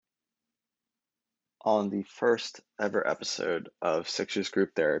On the first ever episode of Sixers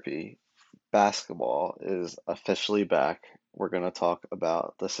Group Therapy, basketball is officially back. We're going to talk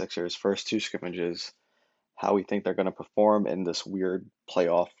about the Sixers' first two scrimmages, how we think they're going to perform in this weird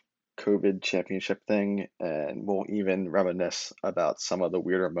playoff COVID championship thing, and we'll even reminisce about some of the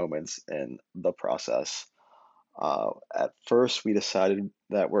weirder moments in the process. At first, we decided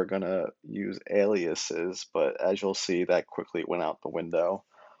that we're going to use aliases, but as you'll see, that quickly went out the window.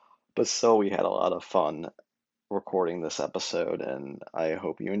 But still, we had a lot of fun recording this episode, and I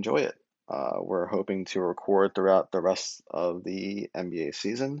hope you enjoy it. We're hoping to record throughout the rest of the NBA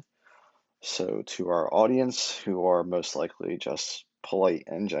season. So, to our audience, who are most likely just polite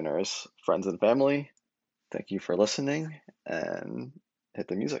and generous friends and family, thank you for listening and hit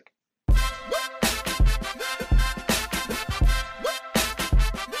the music.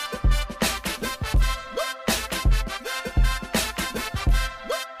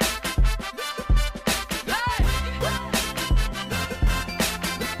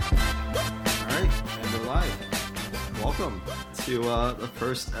 Welcome to the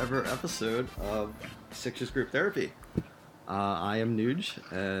first ever episode of Sixers Group Therapy. I am Nuge,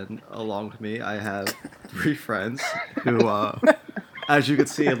 and along with me, I have three friends who, as you can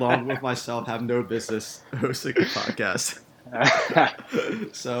see, along with myself, have no business hosting a podcast.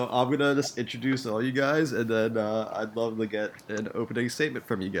 So I'm gonna just introduce all you guys, and then I'd love to get an opening statement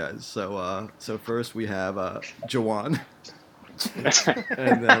from you guys. So first we have Jawan.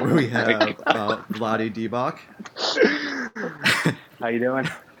 And then we have Vladi Debach. How you doing?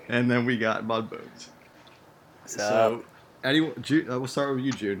 And then we got Mudbones. So, we'll start with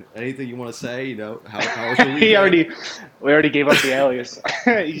you, June. Anything you want to say? You know, how was your weekend? We already gave up the alias.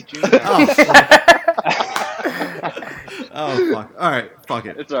 He's June. Oh, fuck. All right, fuck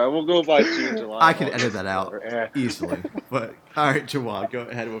it. It's all right. We'll go by June, July. I can edit that out easily. But all right, Jawan, go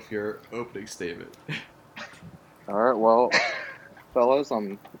ahead with your opening statement. All right, well, fellas,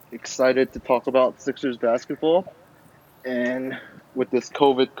 I'm excited to talk about Sixers basketball. And with this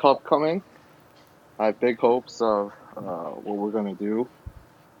COVID Cup coming, I have big hopes of what we're going to do.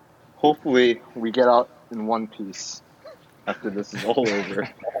 Hopefully, we get out in one piece after this is all over.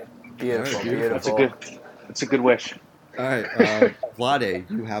 Beautiful, right, beautiful. That's a good wish. All right, Vlade,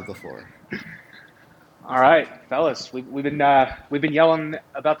 you have the floor. All right, fellas, we've been yelling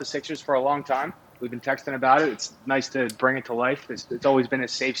about the Sixers for a long time. We've been texting about it. It's nice to bring it to life. It's always been a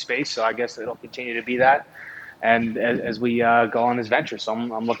safe space, so I guess it'll continue to be that. And as we go on this venture, so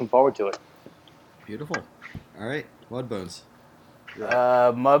I'm looking forward to it. Beautiful. All right, Mudbones.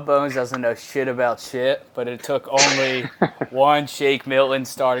 Mudbones doesn't know shit about shit, but it took only one Shake Milton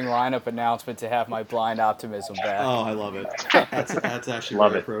starting lineup announcement to have my blind optimism back. Oh, I love it. That's actually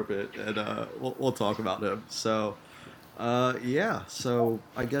very appropriate, and we'll talk about him. So, so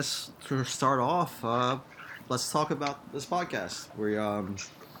I guess to start off, let's talk about this podcast. We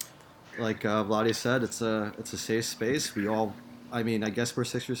like Vladi said, it's a safe space. I guess we're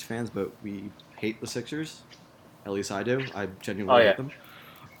Sixers fans, but we hate the Sixers. At least I do. I genuinely hate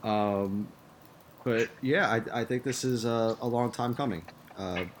them. But yeah, I think this is a long time coming.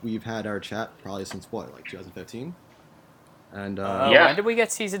 We've had our chat probably since what, like 2015? And when did we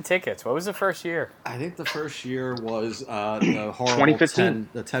get season tickets? What was the first year? I think the first year was the horrible 2015.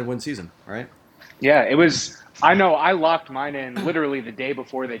 the 10-win season, right? Yeah, it was. I know. I locked mine in literally the day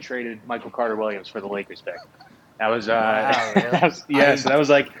before they traded Michael Carter-Williams for the Lakers pick. That was. Wow, really? So that was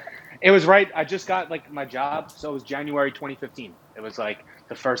like. It was right. I just got like my job, so it was January 2015. It was like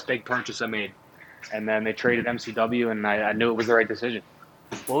the first big purchase I made, and then they traded MCW, and I knew it was the right decision.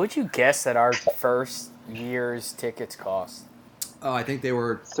 What would you guess that our first year's tickets cost? Oh, I think they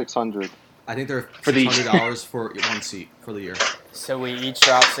were $600. I think they're $600 for one seat for the year. So we each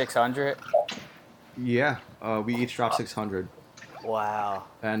dropped $600. Yeah, we each dropped $600. Wow.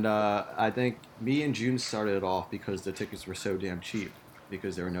 And I think me and June started it off because the tickets were so damn cheap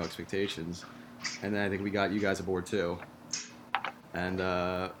because there were no expectations. And then I think we got you guys aboard too. And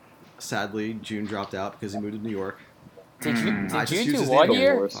sadly, June dropped out because he moved to New York. Did you use do his 1 name.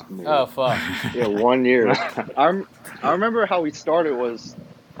 year? Oh, fuck. Yeah, 1 year. I remember how we started was,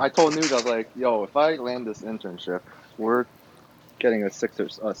 I told Nuge, I was like, yo, if I land this internship, we're getting a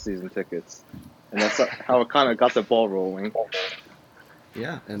Sixers season tickets. And that's how it kind of got the ball rolling.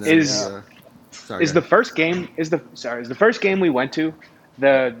 Yeah, and then the first game we went to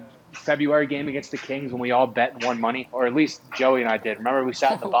the February game against the Kings when we all bet and won money, or at least Joey and I did. Remember we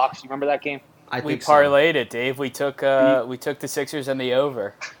sat in the box? You remember that game? We parlayed it, Dave. We took the Sixers and the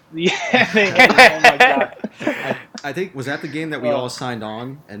over. Yeah. Oh my god. I think, was that the game that we all signed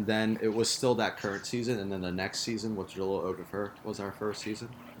on, and then it was still that current season, and then the next season, which was a little over for, was our first season?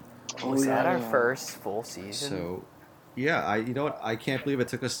 Was that our first full season? So, yeah, you know what? I can't believe it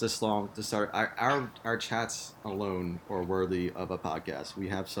took us this long to start. Our chats alone are worthy of a podcast. We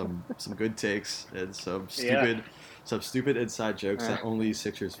have some good takes and some stupid inside jokes that only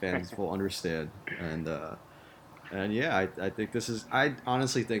Sixers fans will understand. And yeah, I think this is. I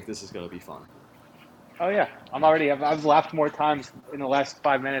honestly think this is going to be fun. Oh yeah, I've laughed more times in the last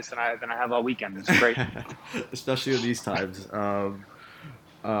 5 minutes than I have all weekend. It's great. Especially in these times.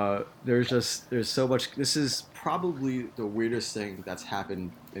 There's so much. This is probably the weirdest thing that's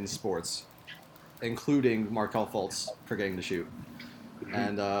happened in sports, including Markel Fultz forgetting to shoot.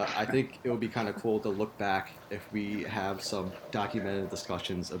 And I think it would be kind of cool to look back if we have some documented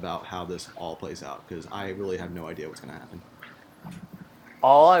discussions about how this all plays out, because I really have no idea what's going to happen.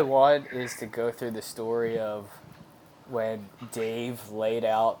 All I want is to go through the story of when Dave laid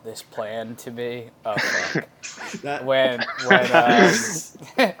out this plan to me. Oh, fuck. when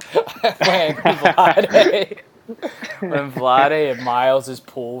Vlade in Miles'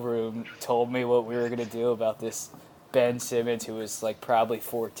 pool room told me what we were going to do about this Ben Simmons, who was like probably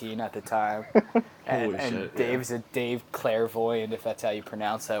 14 at the time. And shit, Dave's a Dave Clairvoyant, if that's how you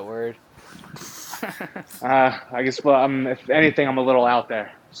pronounce that word. I guess, well, if anything, I'm a little out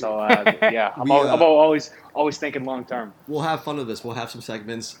there. So, yeah, I'm always thinking long term. We'll have fun with this. We'll have some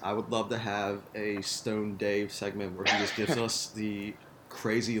segments. I would love to have a Stone Dave segment where he just gives us the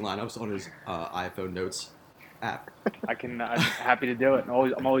crazy lineups on his iPhone Notes app. I'm happy to do it.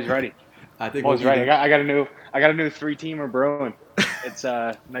 I'm always ready. I think I'm always ready. I got a new 3-teamer brewing. It's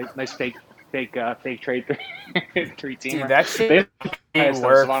a nice fake trade 3-teamer. Dude, that shit didn't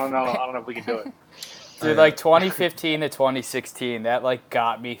work. So I don't know if we can do it. Dude, like 2015 to 2016, that like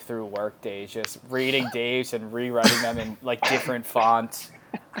got me through work days, just reading Dave's and rewriting them in like different fonts.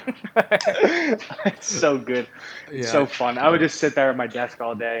 It's so good. It's so fun. I would just sit there at my desk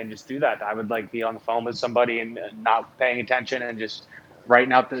all day and just do that. I would like be on the phone with somebody and not paying attention and just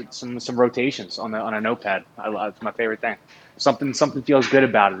writing out some rotations on a notepad. It's my favorite thing. Something feels good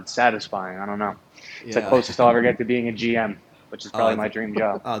about it. It's satisfying. I don't know. It's the closest I'll ever get to being a GM, which is probably my dream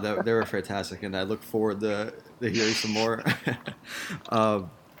job. Oh, they were fantastic, and I look forward to hearing some more.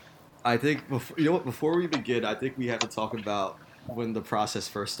 I think before we begin, I think we have to talk about when the process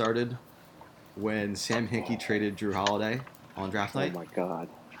first started, when Sam Hinkie traded Drew Holiday on draft night. Oh my God!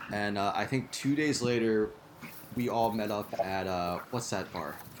 And I think 2 days later, we all met up at what's that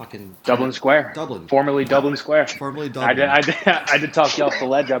bar? Fucking Dublin Square. Dublin. Formerly Dublin Square. Formerly Dublin. I did talk you off the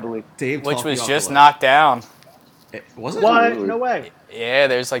ledge, I believe. Dave, which was just knocked down. Was it? What? No way. Yeah,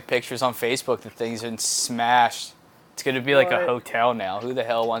 there's like pictures on Facebook. The thing's been smashed. It's gonna be like a hotel now. Who the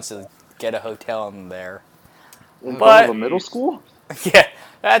hell wants to get a hotel in there? In front of a middle school? Yeah,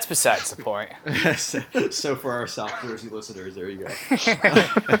 that's besides the point. So for our South Jersey listeners, there you go.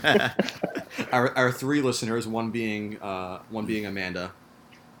 Our 3 listeners, one being Amanda,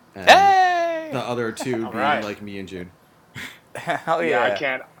 and the other 2 being like me and June. Hell yeah!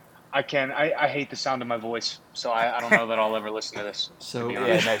 I can't. I hate the sound of my voice, so I don't know that I'll ever listen to this. So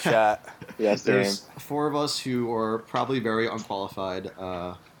yeah, nice shot. Yes, there's 4 of us who are probably very unqualified.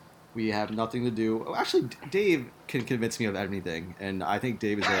 We have nothing to do. Actually, Dave can convince me of anything, and I think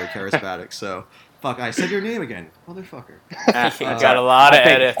Dave is very charismatic. So, fuck, I said your name again, motherfucker. Got a lot of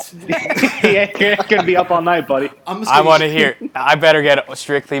edits. Yeah, you're gonna be up all night, buddy. I want to hear. I better get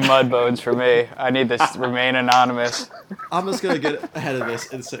strictly Mudbones for me. I need to remain anonymous. I'm just gonna get ahead of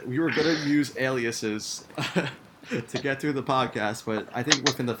this and say we were gonna use aliases to get through the podcast, but I think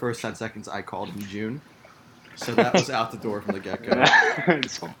within the first 10 seconds, I called him June. So that was out the door from the get-go.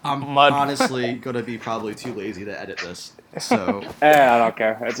 I'm honestly going to be probably too lazy to edit this. So I don't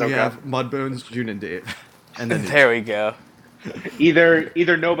care. It's okay. We have Mudbones, June, and Dave. And then there we go.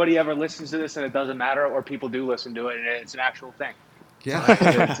 Either nobody ever listens to this and it doesn't matter, or people do listen to it and it's an actual thing. Yeah.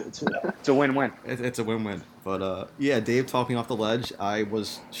 It's a win-win. It's a win-win. But yeah, Dave talking off the ledge, I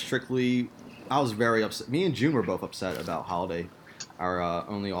was very upset. Me and June were both upset about Holiday, our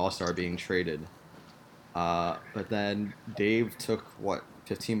only All-Star, being traded. But then Dave took,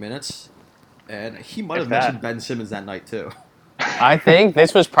 15 minutes? And he might have mentioned Ben Simmons that night, too. I think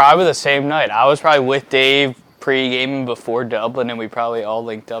this was probably the same night. I was probably with Dave pre-gaming before Dublin, and we probably all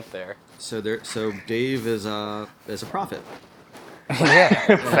linked up there. So Dave is a prophet.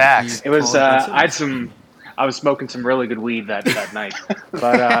 Yeah, facts. It was, I was smoking some really good weed that night,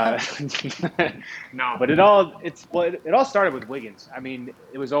 but no. But it all started with Wiggins. I mean,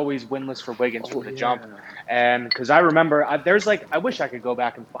 it was always winless for Wiggins from the jump, and because I remember, I wish I could go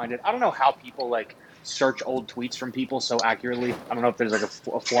back and find it. I don't know how people like search old tweets from people so accurately. I don't know if there's like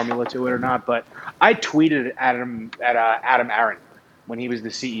a formula to it or not, but I tweeted at Adam Aaron when he was the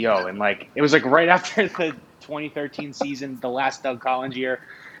CEO, and like it was like right after the 2013 season, the last Doug Collins year,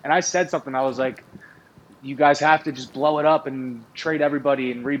 and I said something. I was like, "You guys have to just blow it up and trade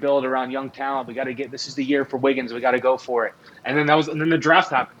everybody and rebuild around young talent. We got to get this is the year for Wiggins. We got to go for it." And then the draft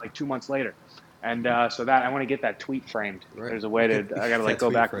happened like 2 months later, and so that I want to get that tweet framed. Right. There's a way to I got to like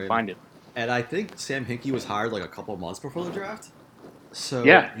go back and find it. And I think Sam Hinkie was hired like a couple months before the draft. So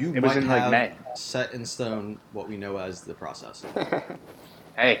Yeah, you it was might in like have May. set in stone what we know as the process.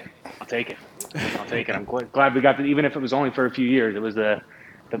 Hey, I'll take it. I'll take it. I'm glad we got that. Even if it was only for a few years, it was the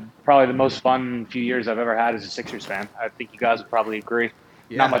probably the most fun few years I've ever had as a Sixers fan. I think you guys would probably agree.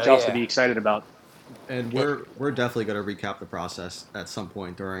 Yeah, Not much else to yeah. be excited about. and we're definitely going to recap the process at some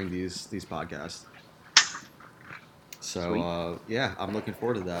point during these podcasts. So yeah, I'm looking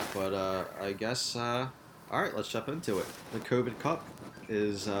forward to that. But I guess all right, let's jump into it. The COVID Cup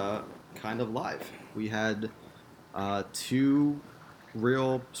is kind of live. We had 2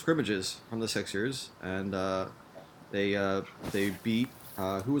 real scrimmages from the Sixers, and they beat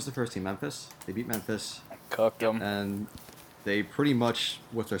who was the first team? Memphis. They beat Memphis, Cooked them. and they pretty much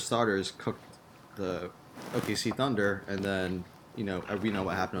with their starters cooked the OKC Thunder, and then we know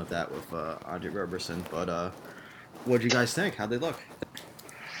what happened with that with Andre Roberson. But what do you guys think? How'd they look?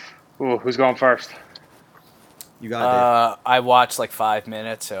 Ooh, who's going first? You got I watched like 5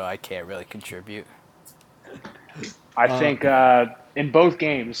 minutes, so I can't really contribute. I think in both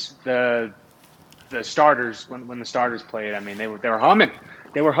games the starters when the starters played, I mean they were humming.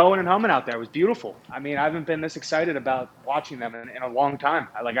 They were hoeing and humming out there. It was beautiful. I mean, I haven't been this excited about watching them in a long time.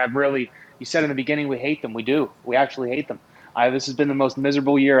 You said in the beginning we hate them. We do. We actually hate them. This has been the most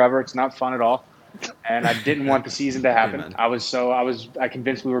miserable year ever. It's not fun at all. And I didn't want the season to happen. Amen. I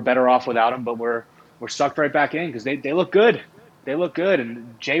convinced we were better off without them, but we're sucked right back in because they look good. They look good.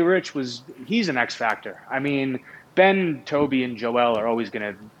 And Jay Rich he's an X factor. I mean, Ben, Toby, and Joel are always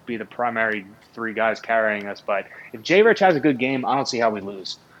going to be the primary 3 guys carrying us. But if Jay Rich has a good game, I don't see how we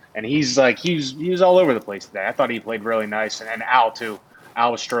lose. And he was all over the place today. I thought he played really nice, and Al too.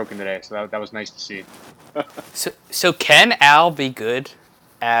 Al was stroking today, so that was nice to see. So can Al be good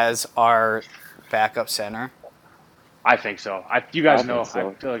as our backup center? I think so. You guys know, think so.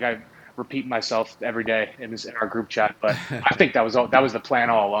 I feel like I repeat myself every day in our group chat, but I think that was the plan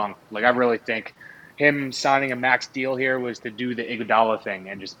all along. Like I really think him signing a max deal here was to do the Iguodala thing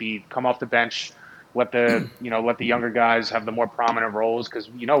and just come off the bench, let the younger guys have the more prominent roles because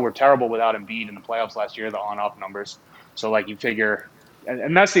we're terrible without Embiid in the playoffs last year, the on-off numbers. So like you figure,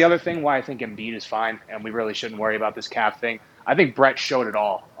 and that's the other thing why I think Embiid is fine and we really shouldn't worry about this calf thing. I think Brett showed it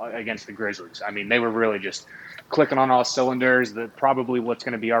all against the Grizzlies. I mean, they were really just clicking on all cylinders. Probably what's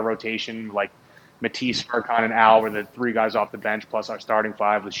going to be our rotation, like Matisse, Furkan, and Al were the 3 guys off the bench, plus our starting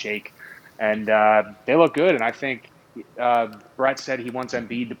 5 with Shake. And they look good. And I think Brett said he wants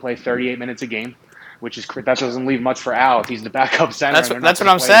Embiid to play 38 minutes a game, that doesn't leave much for Al if he's the backup center. That's what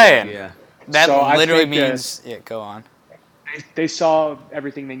I'm saying. Yeah. That So I literally think means go on. They saw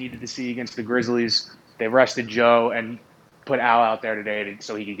everything they needed to see against the Grizzlies. They rested Joe and put Al out there today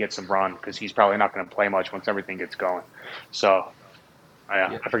so he could get some run because he's probably not going to play much once everything gets going. So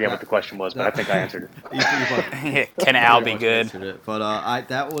I forget what the question was, but I think I answered it. Can Al be good? But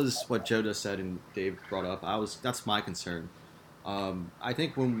that was what Joe just said and Dave brought up. That's my concern. I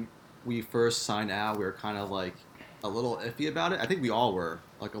think when we first signed Al, we were kind of like a little iffy about it. I think we all were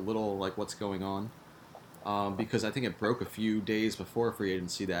like a little like what's going on. Because I think it broke a few days before free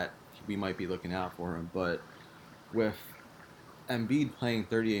agency that we might be looking out for him. But with Embiid playing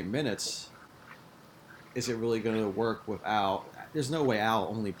 38 minutes, is it really going to work with Al? There's no way Al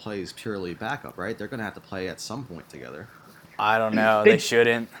only plays purely backup, right? They're going to have to play at some point together. I don't know. They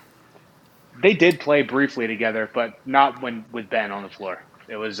shouldn't. They did play briefly together, but not with Ben on the floor.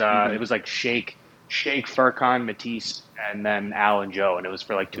 It was like Shake, Furkan, Matisse, and then Al and Joe, and it was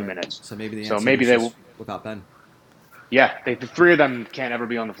for like 2 minutes. So maybe the So answer maybe is they just without Ben. Yeah, the 3 of them can't ever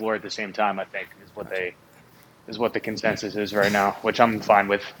be on the floor at the same time. I think is what the consensus is right now, which I'm fine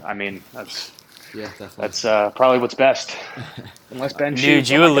with. I mean, that's probably what's best. Unless Ben Dude, shoots.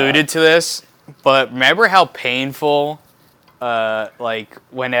 you alluded to this, but remember how painful, like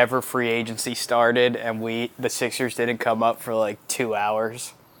whenever free agency started and the Sixers didn't come up for like 2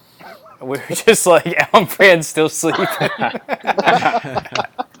 hours. We were just like, Elton Brand's still sleeping.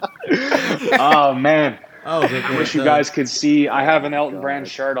 Oh man. I wish you guys could see. I have an Elton Brand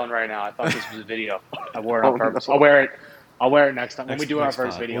shirt on right now. I thought this was a video. I wore it on purpose. I'll wear it next time when we do our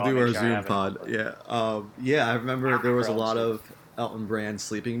first video. We'll do our Zoom pod. Yeah. I remember there was a lot of Elton Brand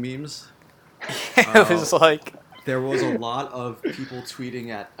sleeping memes. It was like there was a lot of people tweeting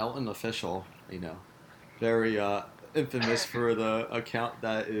at Elton official. Very infamous for the account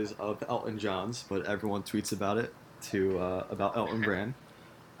that is of Elton John's, but everyone tweets about it about Elton Brand.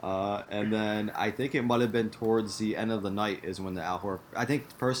 And then I think it might have been towards the end of the night is when the Al Horford. I think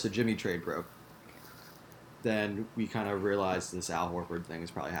first the Jimmy trade broke. Then we kind of realized this Al Horford thing is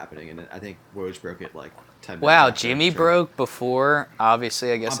probably happening, and I think Woj broke it like 10 minutes. Wow, after Jimmy the trade. broke before.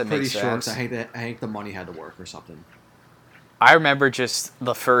 Obviously, I guess I'm it pretty makes sure. sense. 'Cause I think the money had to work or something. I remember just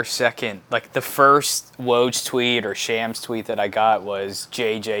the first second, like the first Woj tweet or Shams tweet that I got was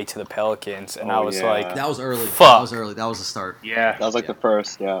JJ to the Pelicans, and I Oh, was yeah. like, That was early. Fuck. That was early. That was the start. Yeah. That was like Yeah. the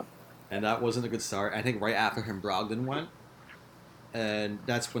first, yeah. And that wasn't a good start. I think right after him, Brogdon went, and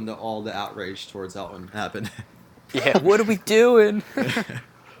that's when all the outrage towards Elton happened. yeah, what are we doing?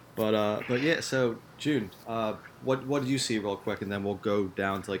 But yeah. So June, what did you see real quick, and then we'll go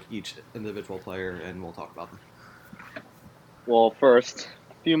down to like each individual player, and we'll talk about them. Well, first,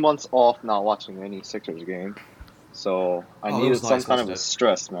 a few months off not watching any Sixers game. So I Oh, that needed was some nice, kind of wasn't a it?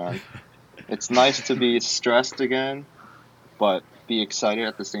 stress, man. It's nice to be stressed again, but be excited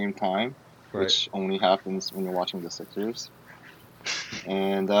at the same time, Right. which only happens when you're watching the Sixers.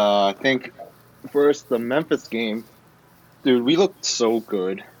 And I think first, the Memphis game, dude, we looked so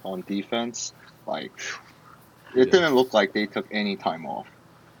good on defense. Like, it Yeah. didn't look like they took any time off.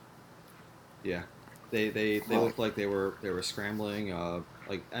 Yeah, they looked like they were scrambling.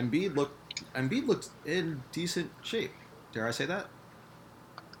 Like Embiid looked in decent shape. Dare I say that?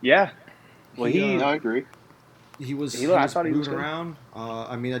 Yeah. Well, He, Yeah, I agree. He was, He looked- I was thought he was moving good. around.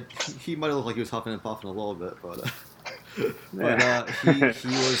 I mean, he might have looked like he was huffing and puffing a little bit, but Yeah.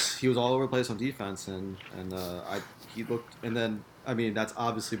 he was all over the place on defense, and he looked. And then I mean, that's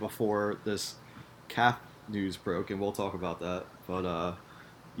obviously before this calf news broke, and we'll talk about that. But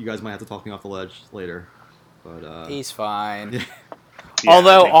you guys might have to talk me off the ledge later. But He's fine. yeah. Yeah,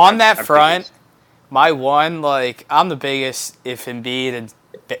 Although I think- on I that think front, it's- my one, like, I'm the biggest. If Embiid and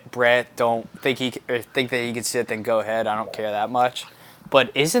Brett don't think that he can sit, then go ahead. I don't care that much.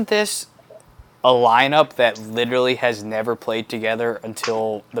 But isn't this a lineup that literally has never played together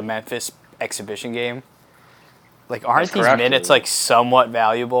until the Memphis exhibition game? Like, aren't That's these correct. minutes like somewhat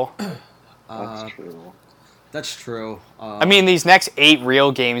valuable? That's true. That's true. I mean, these next 8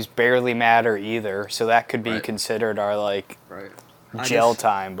 real games barely matter either, so that could be Right. considered our like right. gel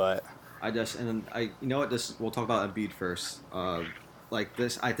time. But And then you know what? We'll talk about Embiid first. Like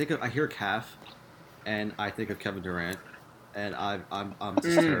this, I hear Calf, and I think of Kevin Durant, and I'm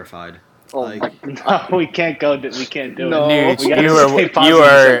just terrified. Oh Like, my No, we can't go. We can't do No. it. Nuge, We gotta you are stay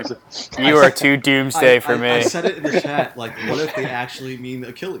positive this episode. you are too doomsday for me. I said it in the chat. Like, what if they actually mean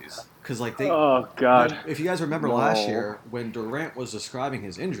Achilles? Because like Oh God. if you guys remember No. last year when Durant was describing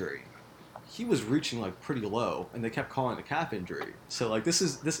his injury, he was reaching like pretty low, and they kept calling it a calf injury. So like this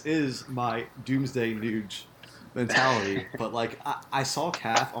is my doomsday Nuge mentality. But like I saw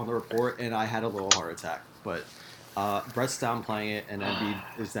calf on the report, and I had a little heart attack. But Brett's downplaying it, and Embiid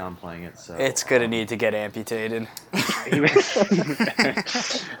is downplaying it. So It's gonna need to get amputated.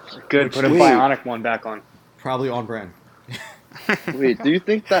 Good. Put a Wait. bionic one back on. probably on brand. Wait, do you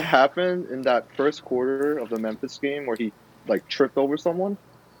think that happened in that first quarter of the Memphis game where he like tripped over someone?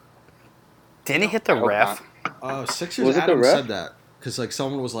 Didn't he hit the I hope ref? Sixers Was it the Adam ref? said that because like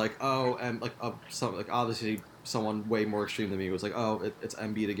someone was like, oh, and like obviously someone way more extreme than me was like, oh, it's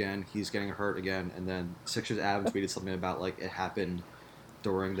Embiid again. He's getting hurt again. And then Sixers Adam tweeted something about like it happened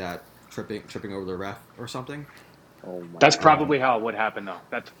during that tripping over the ref or something. Oh my That's God. probably how it would happen, though.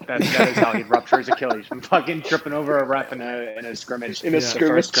 That is how he'd rupture his Achilles from fucking tripping over a ref in a scrimmage. In a the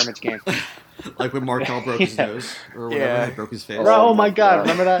first scrimmage. game. Like when Markel broke his Yeah. nose or whatever, Yeah. he broke his face. Bro, oh my God!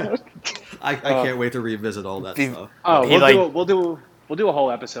 Remember that? I can't wait to revisit all that He- stuff. Oh, He, we'll do a whole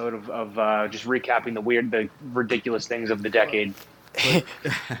episode of just recapping the ridiculous things of the decade.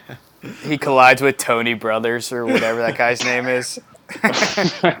 He collides with Tony Brothers or whatever that guy's name is.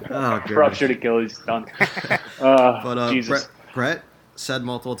 Oh, good. Ruptured Achilles, done. But Jesus. Brett said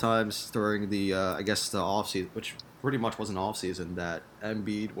multiple times during the I guess the off season, which pretty much was an off season, that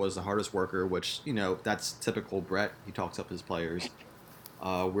Embiid was the hardest worker. Which that's typical Brett. He talks up his players.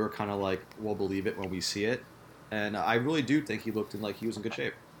 We're kind of like we'll believe it when we see it, and I really do think he looked like he was in good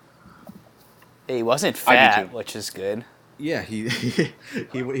shape. He wasn't I do fat, too. which is good. Yeah, he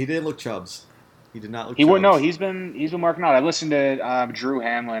didn't look chubs. He did not look. He would chubs. no. He's been working out. I listened to Drew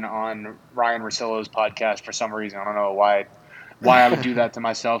Hanlon on Ryan Russillo's podcast for some reason. I don't know why I would do that to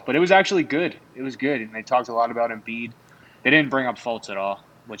myself, but it was actually good. It was good, and they talked a lot about Embiid. They didn't bring up Fultz at all,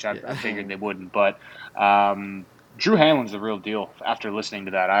 which I Yeah. figured they wouldn't. But Drew Hanlon's the real deal. After listening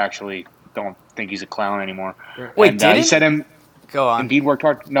to that, I actually don't think he's a clown anymore. Right. Wait, and, didn't he said him? Go on. Embiid worked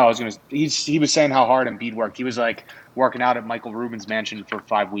hard. No, I was gonna. He was saying how hard Embiid worked. He was like working out at Michael Rubin's mansion for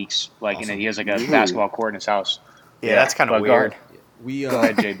 5 weeks. Like, Awesome. he has like a Ooh. basketball court in his house. Yeah, that's kind but of weird. We Go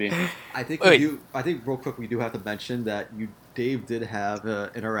ahead, JB. I think Wait. we do. I think real quick we do have to mention that Dave did have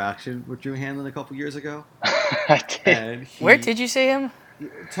an interaction with Drew Hanlon a couple years ago. I did. And Where did you see him?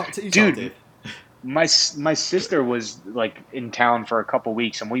 Dude. Dave. My sister was like in town for a couple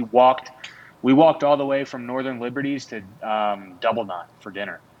weeks, and we walked all the way from Northern Liberties to Double Knot for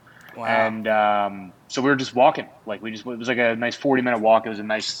dinner. Wow. And so we were just walking. Like, it was like a nice 40-minute walk. It was a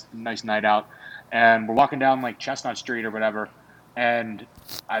nice night out, and we're walking down like Chestnut Street or whatever, and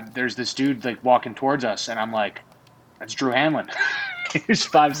there's this dude like walking towards us, and I'm like, that's Drew Hanlon. He was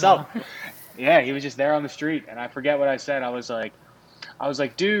by himself. Yeah, he was just there on the street, and I forget what I said. I was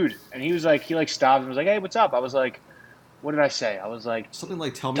like, dude, and he stopped and was like, hey, what's up? I was like, what did I say? I was like, Something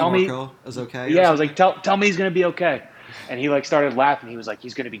like tell me- Marco is okay. or yeah, I was something? like, tell me he's gonna be okay. And he like started laughing. He was like,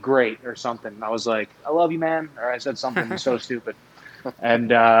 he's gonna be great or something. And I was like, I love you, man. Or I said something so stupid. And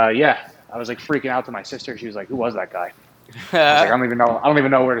yeah, I was like freaking out to my sister. She was like, who was that guy? I was like, I don't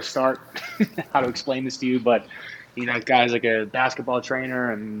even know where to start, how to explain this to you. But that guy's like a basketball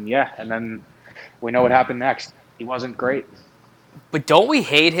trainer, and yeah. And then we know what happened next. He wasn't great. But don't we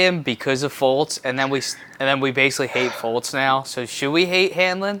hate him because of Fultz, and then we basically hate Fultz now? So should we hate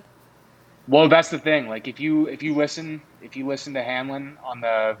Hanlon? Well, that's the thing. Like, if you listen to Hanlon on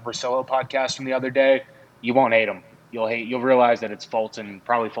the Versillo podcast from the other day, you won't hate him. You'll realize that it's Fultz and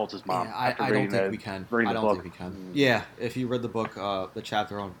probably Fultz's mom. Yeah, after I don't reading think the- we can. reading I the don't book. think we can. Yeah, if you read the book, the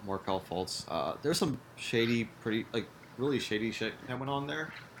chapter on Markel Fultz, there's some shady, really shady shit that went on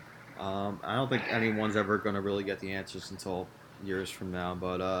there. I don't think anyone's ever going to really get the answers until years from now.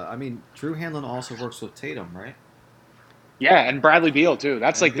 But I mean, Drew Hanlon also works with Tatum, right? Yeah, and Bradley Beal too.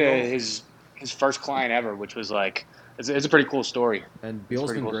 That's And like Beal. his first client ever, which was like it's a pretty cool story. And Beal's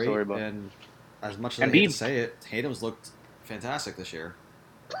pretty been cool great. story, but- And as much as I And hate to Embiid. say it, Tatum's looked fantastic this year.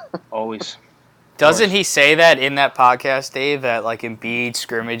 Always. Doesn't he say that in that podcast, Dave, that like Embiid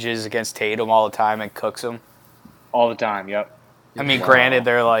scrimmages against Tatum all the time and cooks him? All the time. Yep. I mean, Wow. granted,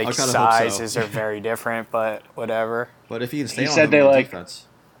 their I like kinda hope so. sizes are very different, but whatever. But if he can stay He on said him they, on like- defense,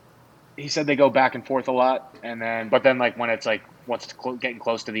 He said they go back and forth a lot, but then like when it's like once it's getting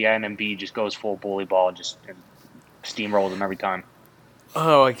close to the end, Embiid just goes full bully ball and steamrolls him every time.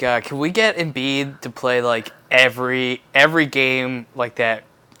 Oh my god, can we get Embiid to play like every game like that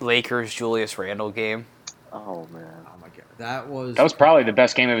Lakers Julius Randle game? Oh man. oh my god, that was Probably the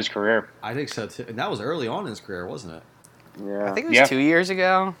best game of his career. I think so too. And that was early on in his career, wasn't it? Yeah. I think it was Yeah. 2 years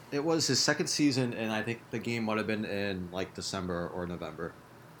ago. It was his second season, and I think the game might have been in like December or November.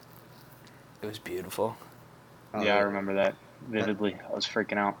 It was beautiful. Yeah, I remember that vividly. I was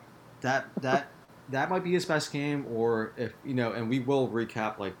freaking out. That might be his best game, or if and we will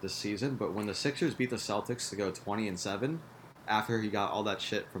recap like this season. But when the Sixers beat the Celtics to go 20-7, after he got all that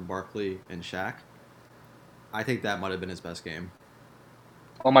shit from Barkley and Shaq, I think that might have been his best game.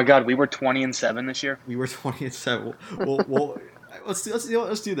 Oh my God, we were 20-7 this year. We were 20-7. Well, let's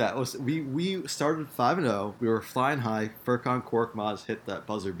do that. We started 5-0. We were flying high. Furkan Korkmaz hit that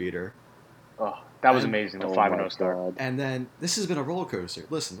buzzer beater. Oh, that was And- amazing. The Oh 5-0 my start. God. And then this has been a roller coaster.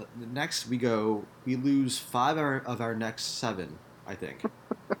 Listen, next we lose 5 of our next 7, I think,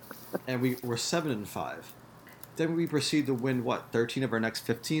 and we're 7-5. Then we proceed to win 13 of our next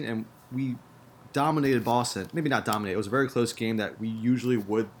 15, and we dominated Boston. Maybe not dominate. It was a very close game that we usually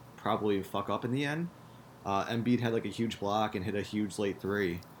would probably fuck up in the end. Embiid had like a huge block and hit a huge late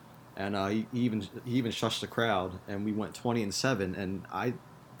 3, and he even shushed the crowd, and we went 20-7, and I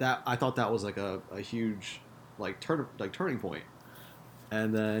thought that was like a huge turning point.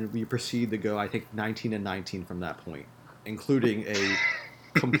 And then we proceed to go, I think, 19-19 from that point, including a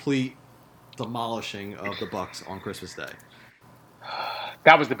complete demolishing of the Bucks on Christmas Day.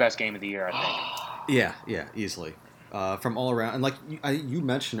 That was the best game of the year, I think. Yeah, easily. From all around, and like you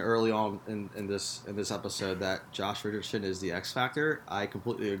mentioned early on in this episode that Josh Richardson is the X factor. I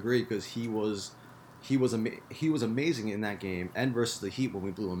completely agree because he was amazing in that game and versus the Heat when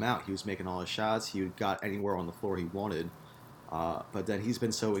we blew him out. He was making all his shots. He got anywhere on the floor he wanted. But then he's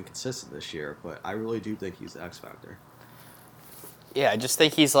been so inconsistent this year. But I really do think he's the X factor. Yeah, I just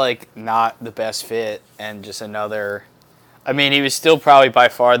think he's like not the best fit and just another. I mean, he was still probably by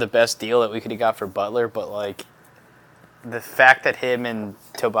far the best deal that we could have got for Butler, but like the fact that him and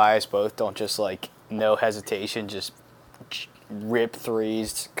Tobias both don't just like no hesitation just rip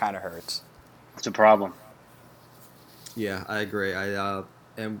threes kind of hurts. It's a problem. Yeah, I agree. I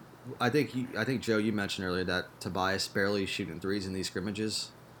think Joe, you mentioned earlier that Tobias barely shooting threes in these scrimmages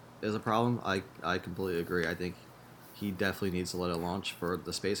is a problem. I completely agree. I think he definitely needs to let it launch for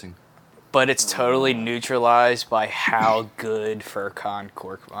the spacing. But it's totally neutralized by how good Furkan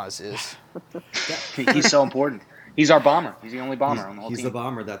Korkmaz is. He's so important. He's our bomber. He's the only bomber on the whole He's team. the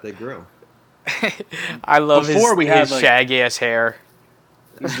bomber that they grew. I love Before we had, his like- shaggy ass hair.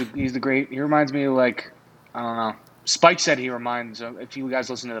 He's the great. He reminds me of, like, I don't know. Spike said he reminds him. If you guys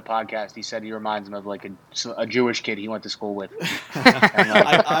listen to the podcast, he said he reminds him of like a Jewish kid he went to school with.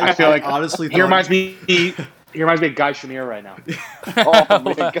 I feel like honestly he reminds me. He reminds me of Guy Shamir right now. Oh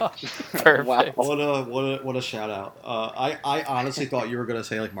my gosh! Perfect. Wow. what a shout out. I honestly thought you were gonna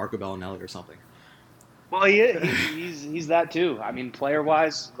say like Marco Bellinelli or something. Well, he's that too. I mean, player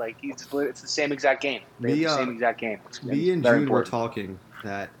wise, like it's the same exact game. They have the same exact game. Me and very June were important. talking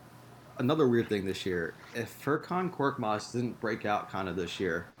that another weird thing this year. If Furkan Korkmaz didn't break out kind of this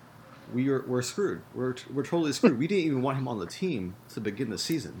year, we're screwed. We're totally screwed. We didn't even want him on the team to begin the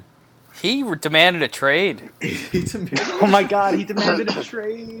season. He demanded a trade. Oh my God, he demanded a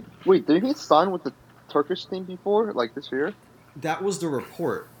trade. Wait, did he sign with the Turkish team before, like this year? That was the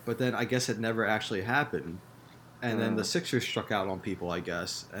report, but then I guess it never actually happened. And then the Sixers struck out on people, I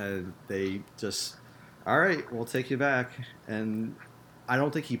guess, and they just, all right, we'll take you back. And I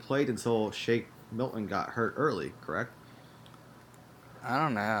don't think he played until Shake Milton got hurt early, correct? I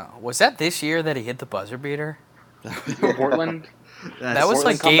don't know. Was that this year that he hit the buzzer beater? Portland. That was Portland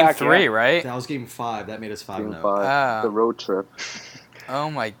like come game back, 3, yeah. right? That was game 5. That made us 5-0. Game 5, Ah. the road trip.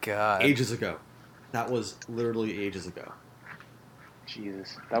 Oh my god. Ages ago. That was literally ages ago.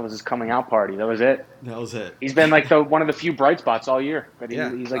 Jesus, that was his coming out party. That was it. That was it. He's been like one of the few bright spots all year. But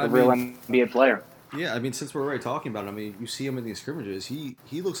Yeah, he's like I a real mean- NBA player. Yeah, I mean, since we're already talking about it, I mean, you see him in these scrimmages. He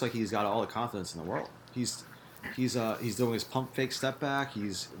looks like he's got all the confidence in the world. He's doing his pump fake step back.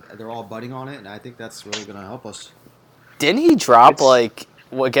 They're all butting on it, and I think that's really going to help us. Didn't he drop It's- like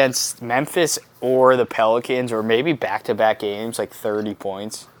against Memphis or the Pelicans or maybe back-to-back games like 30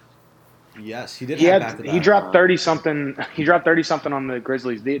 points? Yes, he did. He have had back-to-back. he dropped 30 something. He dropped 30 something on the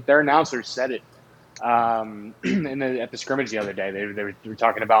Grizzlies. Their announcers said it at the scrimmage the other day. They were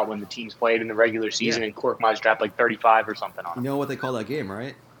talking about when the teams played in the regular season, Yeah. and Korkmaz dropped like 35 or something on You him. know what they call that game,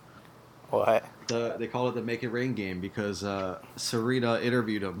 right? What? They call it the Make It Rain game because Serena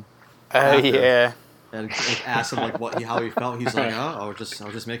interviewed him Oh After. yeah. and asked him like how he felt. He's like, oh, I was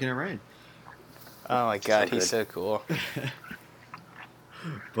just making it rain. Oh my god, So he's good. so cool.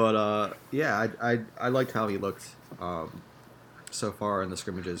 But yeah, I liked how he looked so far in the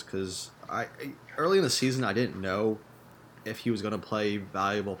scrimmages because early in the season I didn't know if he was going to play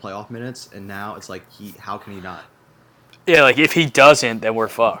valuable playoff minutes, and now it's like how can he not? Yeah, like if he doesn't, then we're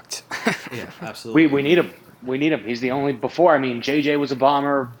fucked. Yeah, absolutely. We need him. We need him. He's the only. Before, I mean, JJ was a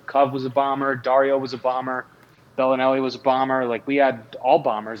bomber, Cove was a bomber, Dario was a bomber, Bellinelli was a bomber. Like we had all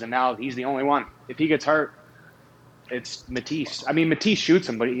bombers, and now he's the only one. If he gets hurt, it's Matisse. I mean, Matisse shoots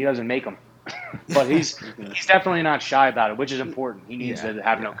him, but he doesn't make him. But he's definitely not shy about it, which is important. He needs Yeah, to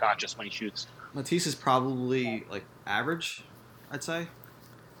have no yeah. conscience when he shoots. Matisse is probably like average, I'd say,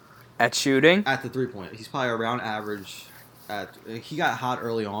 At shooting? at the 3-point. He's probably around average. He got hot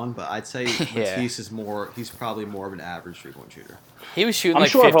early on, but I'd say Yeah. Matisse is more. He's probably more of an average 3-point shooter. He was shooting I'm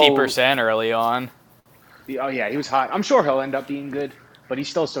like sure he'll- 50% early on. Oh yeah, he was hot. I'm sure he'll end up being good, but he's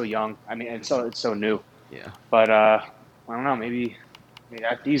still so young. I mean, it's so new. Yeah. But I don't know. Maybe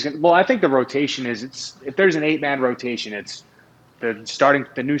he's gonna, well. I think the rotation is if there's an 8-man rotation, it's the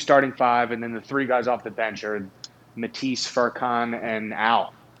new starting 5, and then the 3 guys off the bench are Matisse, Furkan, and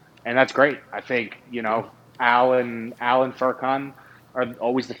Al, and that's great. I think Al and Furkan are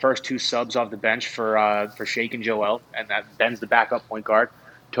always the first 2 subs off the bench for Shake and Joel, and that Ben's the backup point guard.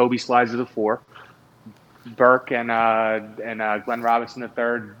 Toby slides to the 4. Burke and Glenn Robinson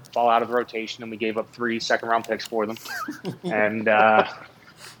III fall out of the rotation, and we gave up 3 second-round picks for them. And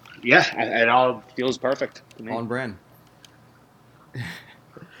it all feels perfect to me. On brand.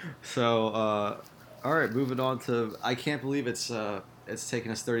 So, all right, moving on to. I can't believe it's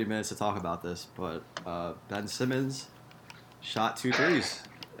taken us 30 minutes to talk about this, but Ben Simmons shot 2 threes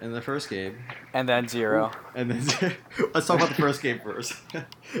in the first game, And then 0. and then let's talk about the first game first,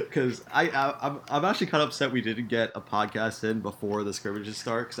 because I'm actually kind of upset we didn't get a podcast in before the scrimmages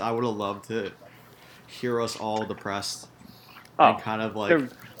start, because I would have loved to hear us all depressed and kind of like they're-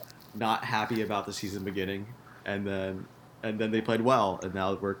 not happy about the season beginning, and then they played well, and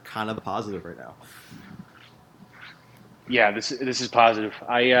now we're kind of positive right now. Yeah, this is positive.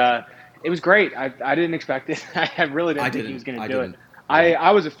 It was great. I didn't expect it. I really didn't think he was going to do it.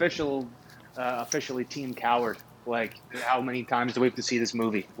 I was officially team coward. Like, how many times do we have to see this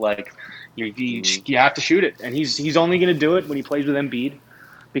movie? Like, you have to shoot it, and he's only going to do it when he plays with Embiid,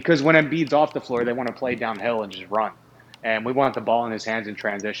 because when Embiid's off the floor, they want to play downhill and just run. and we want the ball in his hands in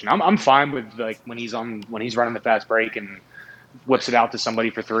transition. I'm fine with like when he's running the fast break and whips it out to somebody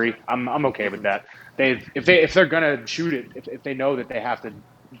for three. I'm okay with that. If they're gonna shoot it, if they know that they have to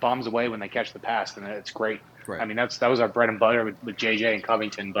bombs away when they catch the pass, then it's great. Right. I mean, that was our bread and butter with JJ and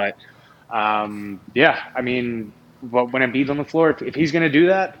Covington. But yeah, I mean, when Embiid's on the floor, if he's gonna do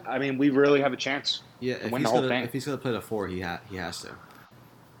that, I mean, we really have a chance Yeah, to win the whole thing. if he's gonna play the 4, he has to.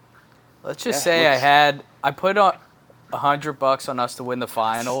 Let's just say I put on $100 on us to win the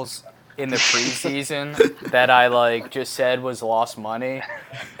finals in the preseason that I like just said was lost money,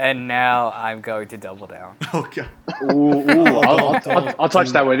 and now I'm going to double down. Oh god. Ooh, I'll touch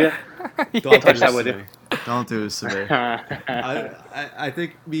that with you. Don't touch that with you. Don't do this to me. I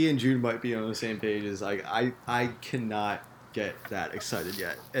think me and June might be on the same page. As like I cannot get that excited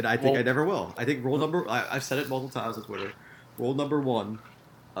yet, and I think I never will. I think I've said it multiple times on Twitter. Rule number 1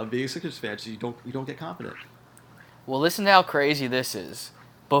 of being a Sixers fan is you don't get confident. Well, listen to how crazy this is.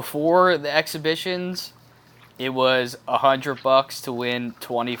 Before the exhibitions, it was $100 to win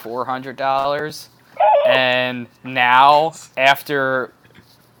 $2,400, and now after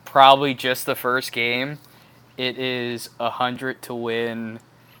probably just the first game, it is $100 to win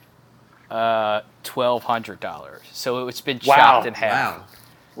 $1,200. So it's been chopped in half. Wow.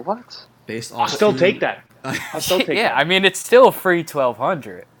 What? Based on I'll still take that. I'll still take Yeah, that. I mean it's still a free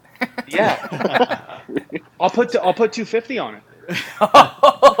 $1,200. Yeah. I'll put $250 on it.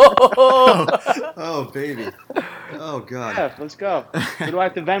 Oh baby. Oh god. Yeah, let's go. Who do I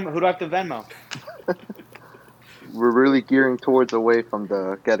have to Venmo? We're really gearing towards away from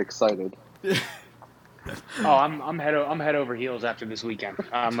the get excited. Oh, I'm head over heels after this weekend.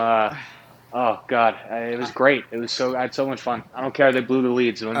 Oh god, it was great. I had so much fun. I don't care they blew the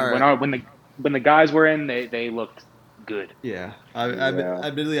leads when the guys were in, they looked good. Yeah.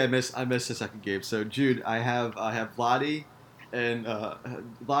 Admittedly, I missed the second game. So Jude, I have Vladi, and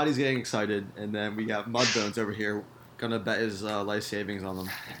Vladi's getting excited, and then we got Mudbones over here gonna bet his life savings on them.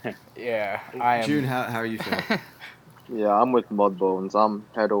 Yeah, I am. June, how are you feeling? Yeah, I'm with Mudbones. I'm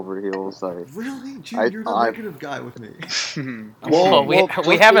head over heels. Really, June, you're the negative guy with me. Well,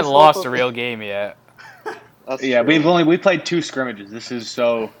 we haven't lost a real game yet. Yeah, we played 2 scrimmages. This is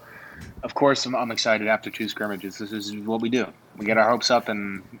so. Of course, I'm excited after 2 scrimmages. This is what we do. We get our hopes up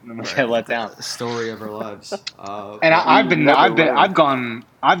and we get let down. Story of our lives. And I've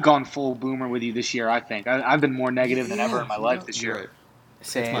gone full boomer with you this year. I think I've been more negative than ever in my life this year. Right.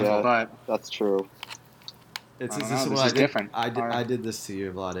 Same. Yeah, But that's true. This this is is what I did. different. I did this to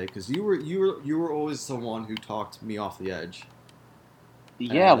you, Vlade, because you were always the one who talked me off the edge.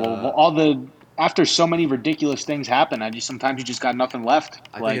 yeah, And, after so many ridiculous things happen, sometimes you just got nothing left.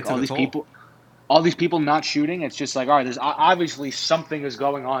 I think Like it took a toll. all these people not shooting. It's just like, all right, there's obviously something is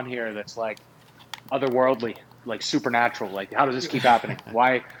going on here that's like otherworldly, like supernatural. Like, how does this keep happening?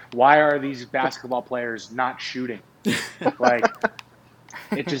 Why are these basketball players not shooting? Like,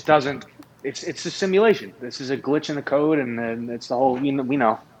 it just doesn't. It's a simulation. This is a glitch in the code, and it's the whole. We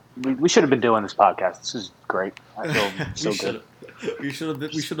know. We should have been doing this podcast. This is great. I feel so good. We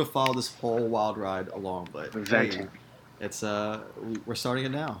should have followed this whole wild ride along, but Exactly. it's we're starting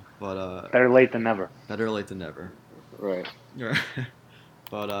it now. But Better late than never. better late than never. Right.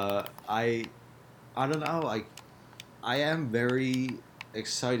 But I don't know. I am very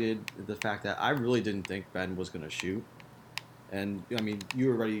excited at the fact that I really didn't think Ben was going to shoot, and I mean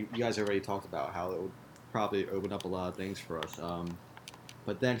you guys already talked about how it would probably open up a lot of things for us.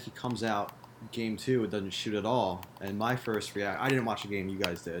 But then he comes out game 2 and doesn't shoot at all. And my first I didn't watch the game, you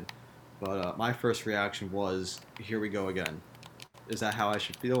guys did, but my first reaction was, here we go again. Is that how I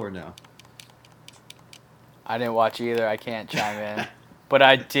should feel or no? I didn't watch either. I can't chime in. But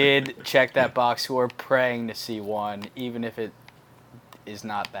I did check that box score praying to see 1, even if it is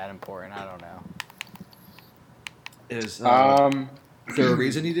not that important. I don't know. Is there a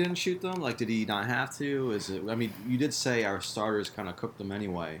reason he didn't shoot them? Like, did he not have to? I mean, you did say our starters kind of cooked them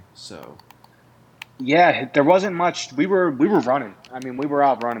anyway, so. Yeah, there wasn't much. We were running. I mean, we were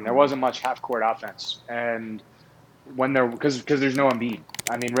out running. There wasn't much half court offense, and because there's no Embiid.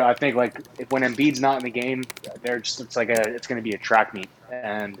 I mean, I think like when Embiid's not in the game, it's going to be a track meet,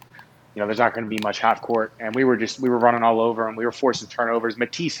 and there's not going to be much half court. And we were running all over, and we were forcing turnovers.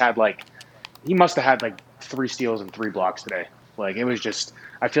 Matisse he must have had like 3 steals and 3 blocks today. Like it was just,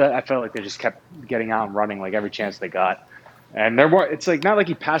 I felt like they just kept getting out and running like every chance they got. And it's like not like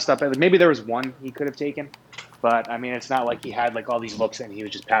he passed up. Maybe there was 1 he could have taken, but I mean, it's not like he had like all these looks and he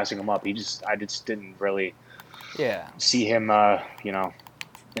was just passing them up. I just didn't really see him,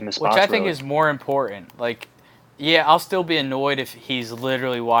 in the spot. Which I think is more important. Like, Yeah, I'll still be annoyed if he's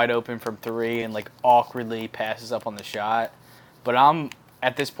literally wide open from 3 and like awkwardly passes up on the shot. But I'm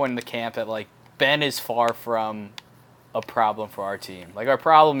at this point in the camp that like Ben is far from a problem for our team. Like our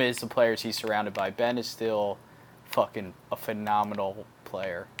problem is the players he's surrounded by. Ben is still fucking a phenomenal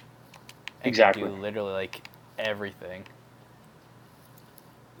player. And Exactly. can do literally like everything.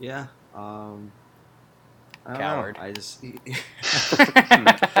 Yeah. I don't Coward. know. I just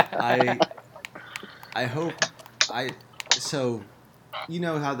I hope so you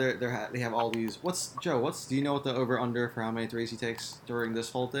know how they have all these do you know what the over under for how many threes he takes during this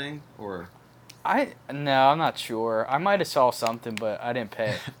whole thing or I'm not sure. I might have saw something, but I didn't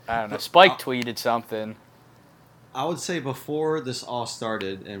pay. I don't know. Spike tweeted something. I would say before this all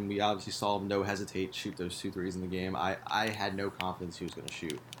started, and we obviously saw him no hesitate shoot those 2 threes in the game. I had no confidence he was going to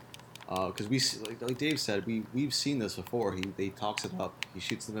shoot, because like Dave said, we've seen this before. He talks it up. He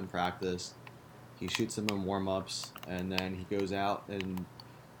shoots them in practice. He shoots them in warm ups, and then he goes out and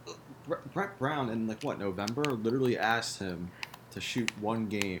Brett Brown in November literally asked him to shoot 1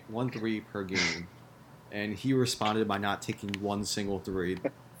 3 per game, and he responded by not taking 1 single 3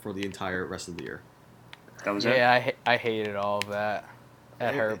 for the entire rest of the year. That was it. Yeah, I hated all of that.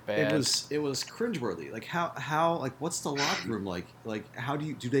 That hurt bad. It was cringeworthy. Like how like what's the locker room like? Like how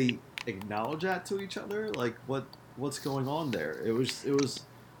do they acknowledge that to each other? Like what's going on there? It was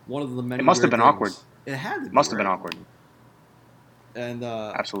one of the many. It must have weird been things. awkward. It had to be. Must have been right? awkward. And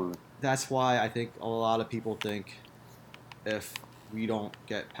Absolutely. that's why I think a lot of people think if we don't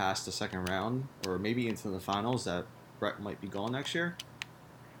get past the second round or maybe into the finals that Brett might be gone next year.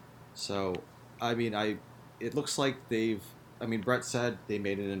 So I mean it looks like Brett said they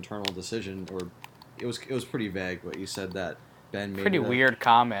made an internal decision, or it was pretty vague, but he said that Ben made Pretty weird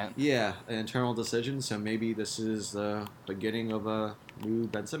comment. Yeah, an internal decision. So maybe this is the beginning of a new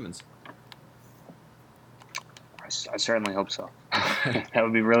Ben Simmons. I certainly hope so. That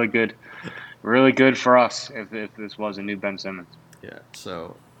would be really good for us if this was a new Ben Simmons. Yeah.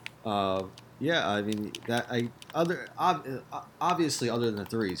 So, yeah. I mean obviously other than the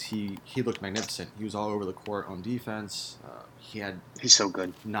threes, he looked magnificent. He was all over the court on defense. He's so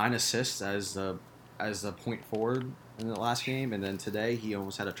good. 9 assists as the point forward in the last game, and then today he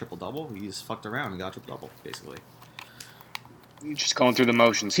almost had a triple double. He just fucked around and got a triple double basically. Just going through the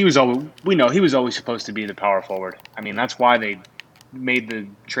motions. We know he was always supposed to be the power forward. I mean, that's why they made the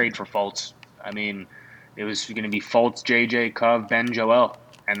trade for Fultz. I mean, it was going to be Fultz, JJ, Cove, Ben, Joel,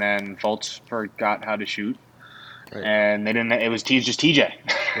 and then Fultz forgot how to shoot, Right. and they didn't. It was just TJ.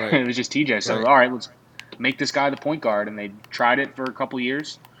 Right. It was just TJ. So Right. All right, let's make this guy the point guard, and they tried it for a couple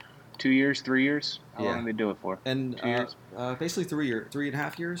years, 2 years, 3 years. How long did they do it for? And 2 years. basically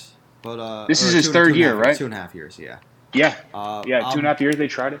 3.5 years. But This is his third year, right? 2.5 years, yeah. Yeah, Uh, 2.5 years they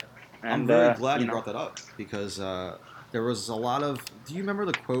tried it. I'm And, very glad you know, brought that up because there was a lot of. Do you remember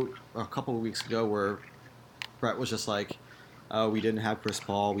the quote a couple of weeks ago where Brett was just like, we didn't have Chris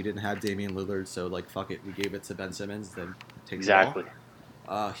Paul, we didn't have Damian Lillard, so like fuck it, we gave it to Ben Simmons, then take Exactly. the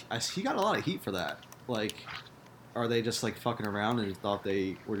ball. He got a lot of heat for that. Like, are they just like fucking around and thought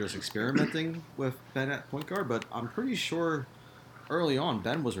they were just experimenting with Ben at point guard? But I'm pretty sure early on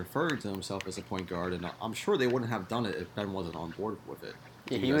Ben was referring to himself as a point guard, and I'm sure they wouldn't have done it if Ben wasn't on board with it.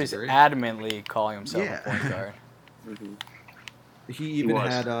 Yeah, Do he you guys was agree? adamantly calling himself Yeah. a point guard. He even was.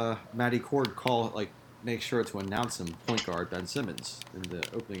 had Matty Cord make sure to announce him point guard Ben Simmons in the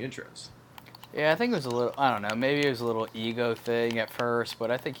opening intros. Yeah, I think it was a little, I don't know, maybe it was a little ego thing at first,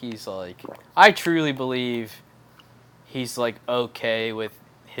 but I think he's like, I truly believe he's like okay with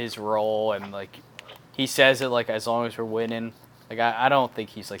his role, and like he says it like as long as we're winning. Like I don't think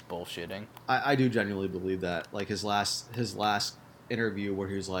he's like bullshitting. I do genuinely believe that. Like his last interview where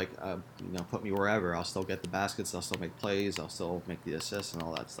he was like, put me wherever, I'll still get the baskets, I'll still make plays, I'll still make the assists and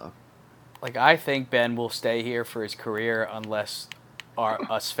all that stuff. Like I think Ben will stay here for his career unless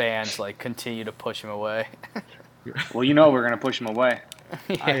us fans like continue to push him away. Well, we're gonna push him away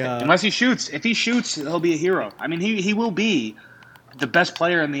unless he shoots. If he shoots, he'll be a hero. I mean, he will be the best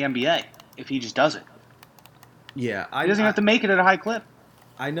player in the NBA if he just does it. Yeah, He doesn't have to make it at a high clip.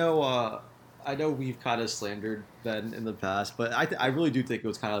 I know we've kind of slandered Ben in the past, but I really do think it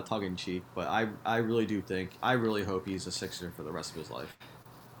was kind of tongue in cheek. But I really hope he's a Sixer for the rest of his life.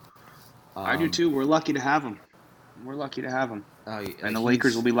 I do too. We're lucky to have him. And the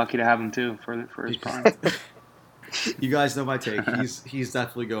Lakers will be lucky to have him too for his prime. You guys know my take. He's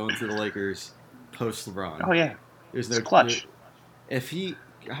definitely going to the Lakers post LeBron. Oh yeah, There's it's clutch.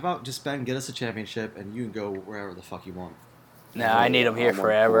 How about just Ben, get us a championship and you can go wherever the fuck you want. Nah, I need him here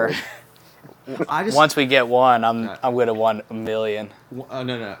forever. I just Once we get one, I'm gonna win $1 million.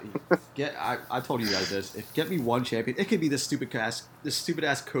 no. I told you guys this. If get me one champion, it could be this stupid ass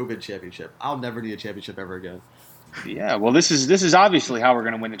COVID championship. I'll never need a championship ever again. Yeah, well, this is obviously how we're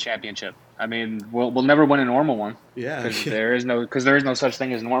going to win the championship. I mean, we'll never win a normal one. Yeah. because there is no such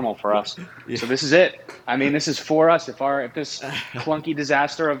thing as normal for us. Yeah. So this is it. I mean, this is for us. If this clunky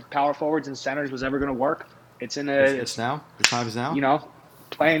disaster of power forwards and centers was ever going to work, it's now. The time is now. You know,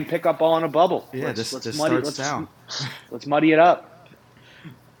 playing pickup ball in a bubble. Yeah, this starts now. Let's muddy it up.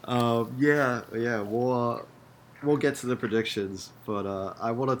 Yeah. We'll get to the predictions, but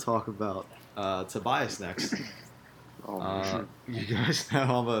I want to talk about Tobias next. You guys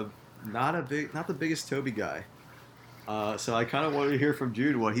know I'm not the biggest Toby guy, so I kind of wanted to hear from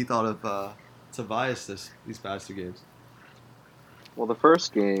Jude what he thought of Tobias these past 2 games. Well, the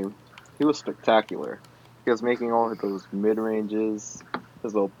first game, he was spectacular. He was making all of those mid ranges,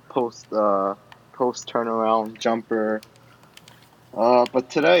 his little post turnaround jumper. But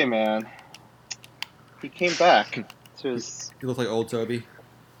today, man, he came back to his. He looked like old Toby.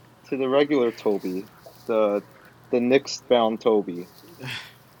 To the regular Toby, the Knicks-bound Toby.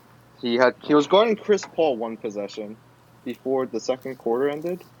 He was guarding Chris Paul one possession before the second quarter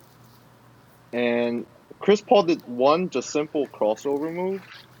ended, and Chris Paul did one just simple crossover move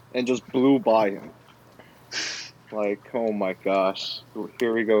and just blew by him. Like, oh my gosh,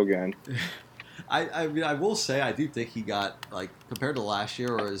 here we go again. I mean, I will say I do think he got, like, compared to last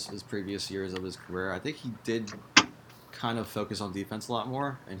year or his previous years of his career, I think he did kind of focus on defense a lot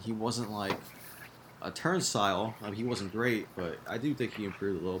more, and he wasn't like a turnstile. I mean, he wasn't great, but I do think he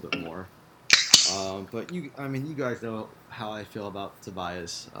improved a little bit more. But you guys know how I feel about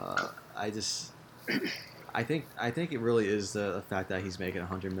Tobias. I think it really is the fact that he's making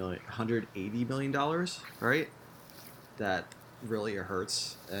 $180 million, right? That really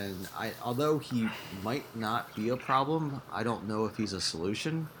hurts. And although he might not be a problem, I don't know if he's a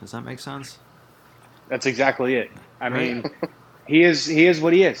solution. Does that make sense? That's exactly it. I mean, he is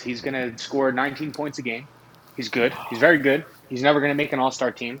what he is. He's going to score 19 points a game. He's good. He's very good. He's never going to make an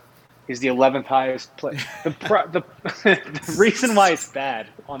all-star team. He's the 11th highest play. The reason why it's bad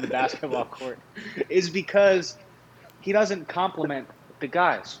on the basketball court is because he doesn't compliment the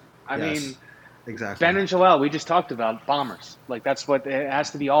guys. I mean, exactly. Ben and Joel, we just talked about bombers. Like, that's what it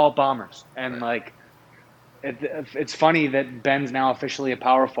has to be, all bombers. And like, it's funny that Ben's now officially a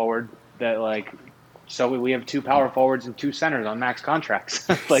power forward. That like. So we have 2 power forwards and 2 centers on max contracts.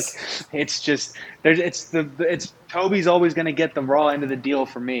 Like, it's just it's Toby's always going to get the raw end of the deal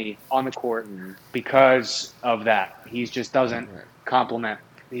for me on the court because of that. He just doesn't compliment.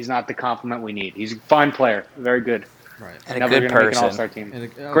 He's not the compliment we need. He's a fine player, very good, right? And never going to make an all-star team.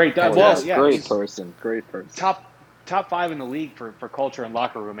 Great, great person. Top 5 in the league for culture and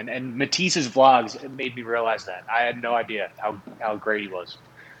locker room. And Matisse's vlogs made me realize that. I had no idea how great he was.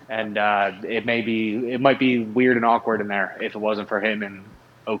 And it might be weird and awkward in there if it wasn't for him and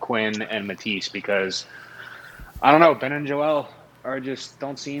O'Quinn and Matisse, because I don't know, Ben and Joel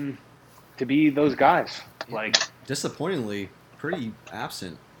don't seem to be those guys. Like, disappointingly, pretty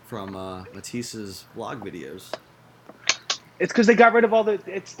absent from Matisse's vlog videos. It's because they got rid of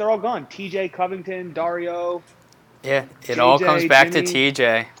they're all gone. TJ, Covington, Dario. Yeah, it all comes back Jimmy. to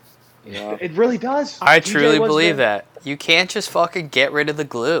TJ. Yeah. It really does. I truly believe that. You can't just fucking get rid of the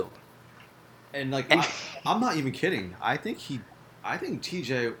glue. And like, I'm not even kidding. I think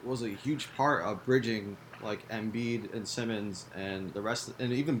TJ was a huge part of bridging like Embiid and Simmons and the rest,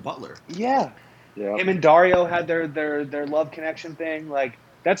 and even Butler. Yeah. Yeah. Him and Dario had their love connection thing. Like,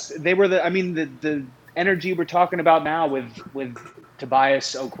 the energy we're talking about now with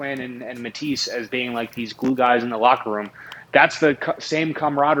Tobias, O'Quinn, and Matisse as being like these glue guys in the locker room. That's the same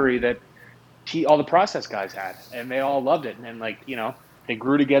camaraderie that all the process guys had, and they all loved it. And like, you know, they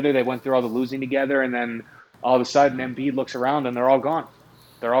grew together. They went through all the losing together, and then all of a sudden, Embiid looks around and they're all gone.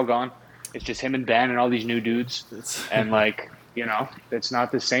 They're all gone. It's just him and Ben and all these new dudes. And like, you know, it's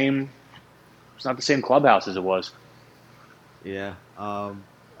not the same. It's not the same clubhouse as it was. Yeah, I'm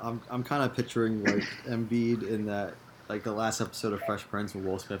kind of picturing like Embiid in that, like the last episode of Fresh Prince when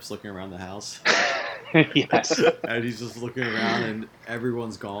Will Smith's looking around the house. Yes. And he's just looking around and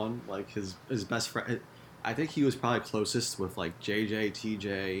everyone's gone. Like his best friend, I think he was probably closest with like JJ,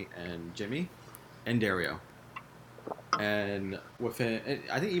 TJ, and Jimmy, and Dario. And I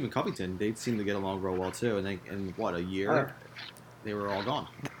think even Covington, they seemed to get along real well too. And in what, a year, they were all gone.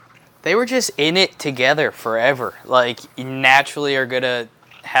 They were just in it together forever. Like, you naturally are going to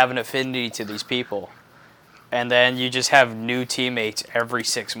have an affinity to these people. And then you just have new teammates every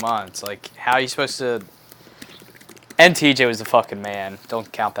 6 months. Like, how are you supposed to... And TJ was the fucking man.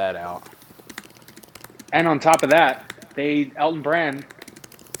 Don't count that out. And on top of that, Elton Brand,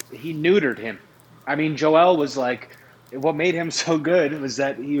 he neutered him. I mean, Joel was like, what made him so good was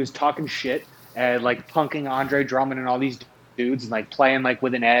that he was talking shit and like punking Andre Drummond and all these dudes and like playing like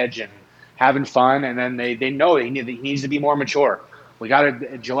with an edge and having fun. And then they know he needs to be more mature.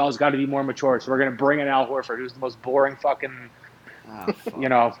 Joel's got to be more mature. So we're gonna bring in Al Horford, who's the most boring fucking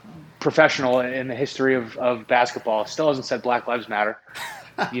professional in the history of basketball. Still hasn't said Black Lives Matter.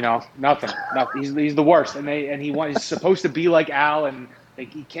 Nothing. He's the worst, and he's supposed to be like Al, and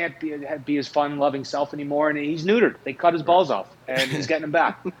he can't be his fun-loving self anymore. And he's neutered. They cut his balls off, and he's getting them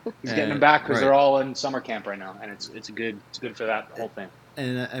back. He's getting them back because they're all in summer camp right now, and it's good for that whole thing.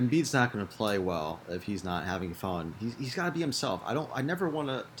 And Embiid's not going to play well if he's not having fun. He's got to be himself. I never want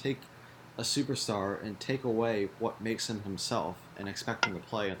to take a superstar and take away what makes him himself and expect him to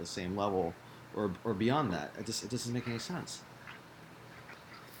play at the same level or beyond that. It doesn't make any sense.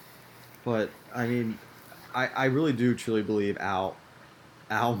 But I mean, I really do truly believe Al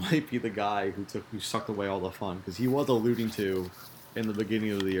might be the guy who sucked away all the fun, because he was alluding to in the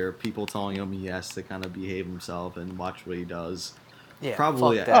beginning of the year people telling him he has to kind of behave himself and watch what he does. Yeah,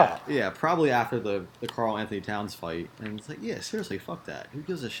 probably fuck that. Yeah, probably after the Karl Anthony Towns fight, and it's like, yeah, seriously, fuck that. Who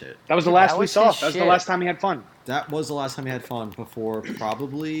gives a shit? That was the last we saw. That was the last time he had fun. That was the last time he had fun before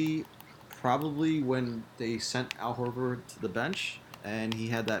probably when they sent Al Horford to the bench and he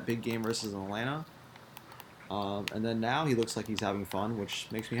had that big game versus Atlanta. And then now he looks like he's having fun, which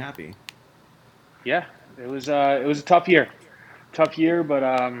makes me happy. Yeah, it was a tough year, but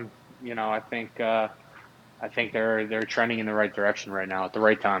I think they're trending in the right direction right now at the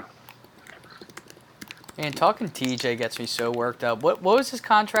right time. And talking TJ gets me so worked up. What was his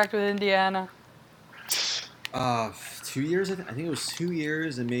contract with Indiana? 2 years. I think it was 2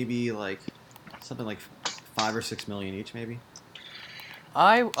 years and maybe like something like $5 or $6 million each, maybe.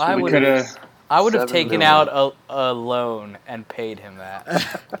 I would have taken out a loan and paid him that.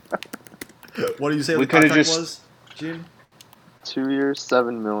 What did you say the contract was, June? 2 years,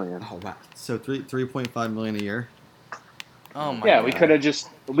 $7 million. Oh wow! So $3.5 million a year. Oh my! Yeah, God.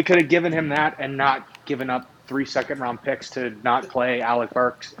 we could have given him that and not given up 3 second-round picks to not play Alec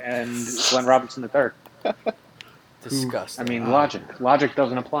Burks and Glenn Robinson III. Disgusting. I mean, logic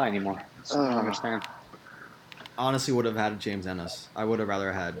doesn't apply anymore. I don't understand. Honestly, would have had James Ennis. I would have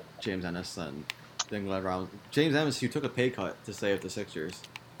rather had James Ennis than Glenn Robinson. James Ennis, who took a pay cut to stay with the Sixers.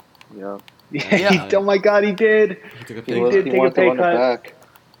 Yeah. Oh my God, he did. He took a He pay cut. did take a pay cut.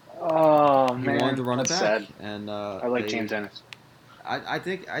 Oh, He man, wanted to run it that's back, sad. and I like James Ennis. I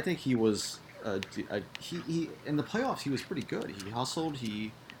think he was he in the playoffs he was pretty good. He hustled.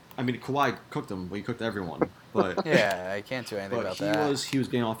 Kawhi cooked him. Well, he cooked everyone, but yeah, I can't do anything about that. He was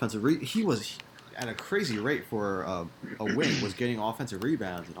getting offensive. He was at a crazy rate for a wing. Was getting offensive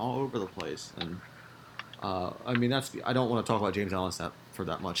rebounds and all over the place. And I don't want to talk about James Ennis for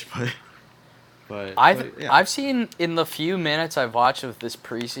that much, but I've seen in the few minutes I've watched of this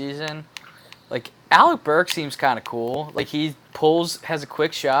preseason, like Alec Burks seems kind of cool. Like he has a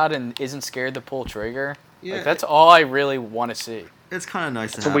quick shot and isn't scared to pull trigger. Yeah, like that's all I really want to see. It's kind of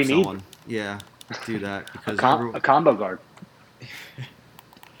nice to have someone, do that because a combo guard.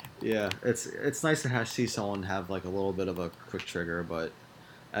 Yeah, it's nice to see someone have like a little bit of a quick trigger, but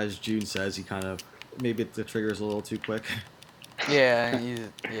as June says, he kind of maybe the trigger's a little too quick. Yeah,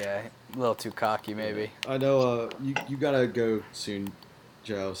 a little too cocky maybe. I know you gotta go soon,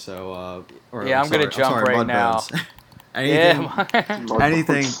 Joe. So I'm gonna jump right now.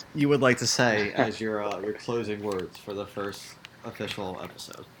 Anything you would like to say as your closing words for the first official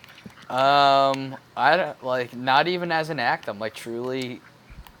episode? I don't not even as an act. I'm truly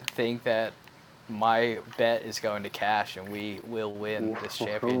think that my bet is going to cash and we will win this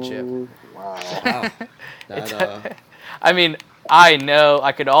championship. Wow. I mean, I know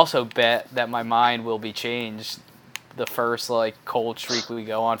I could also bet that my mind will be changed the first cold streak we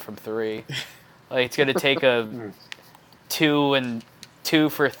go on from 3. It's going to take a 2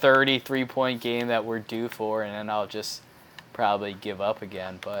 for 30 3-point game that we're due for, and then I'll just probably give up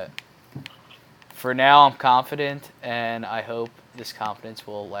again. But for now, I'm confident, and I hope this confidence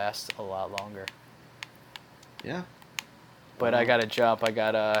will last a lot longer. Yeah. But I got to jump. I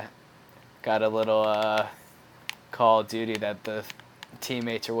got a little Call of Duty that the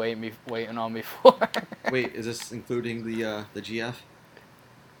teammates are waiting on me for. Wait, is this including the GF?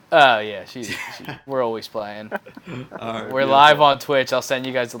 Oh yeah, we're always playing. We're live on Twitch. I'll send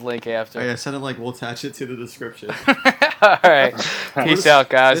you guys the link after. Oh, yeah, send it we'll attach it to the description. All right, peace out,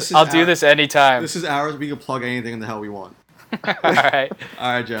 guys. I'll do this anytime. This is ours. We can plug anything in the hell we want. All right,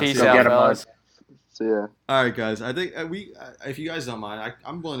 Joe. Peace out, fellas. So yeah. All right, guys. I think if you guys don't mind,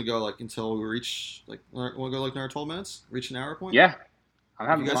 I'm willing to go like until we reach like we'll go like another 12 minutes, reach an hour point. Yeah, I'm If you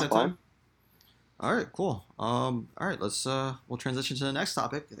having guys fun. have time. All right, cool. All right, let's we'll transition to the next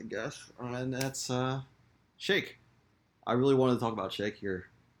topic, I guess, and that's Shake. I really wanted to talk about Shake here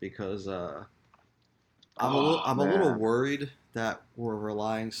because I'm a little Man. worried that we're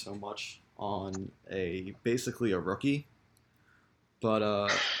relying so much on basically a rookie. But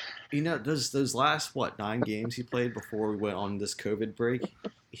those last 9 games he played before we went on this COVID break,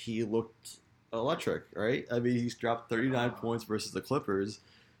 he looked electric, right? I mean, he's dropped 39 points versus the Clippers.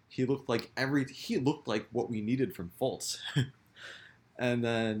 He looked like what we needed from Fultz. And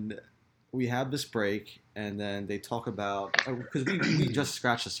then we have this break, and then they talk about because we just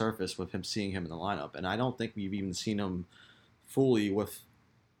scratched the surface with seeing him in the lineup, and I don't think we've even seen him fully with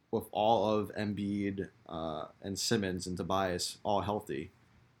all of Embiid and Simmons and Tobias all healthy.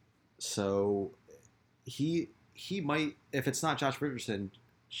 So he might, if it's not Josh Richardson,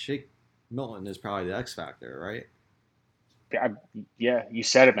 Shake Milton is probably the X factor, right? Yeah, you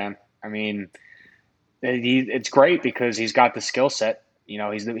said it, man. I mean, it's great because he's got the skill set. You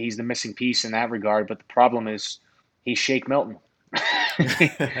know, he's the missing piece in that regard. But the problem is, he's Shake Milton.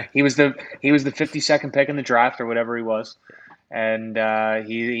 he was the 52nd pick in the draft or whatever he was, and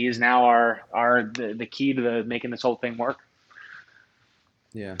he is now the key to making this whole thing work.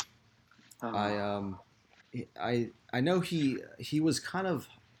 Yeah, Oh. I know he was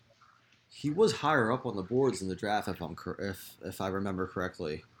he was higher up on the boards in the draft if I remember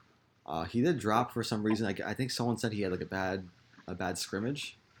correctly. He did drop for some reason. I think someone said he had like a bad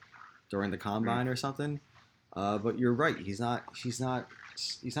scrimmage during the combine or something. But you're right. He's not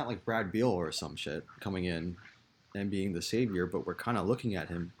like Brad Beal or some shit coming in and being the savior. But we're kind of looking at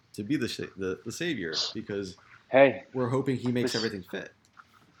him to be the savior because Hey, we're hoping he makes this everything fit.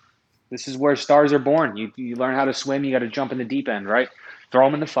 this is where stars are born. You learn how to swim. You got to jump in the deep end, right? Throw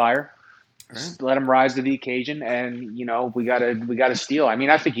them in the fire. Right? Let him rise to the occasion, and we gotta steal. I mean,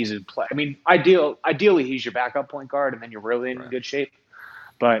 I think he's a play. I mean, ideally he's your backup point guard, and then you're really in Right. good shape.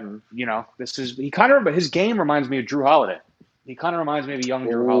 But Mhm. his game reminds me of Drew Holiday. He kind of reminds me of a young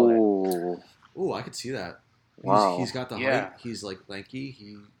Drew Holiday. Ooh. Ooh, I could see that. Wow. He's got the Yeah. height. He's like lanky.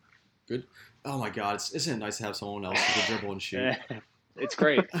 He good. Oh my God! Isn't it nice to have someone else who can dribble and shoot? It's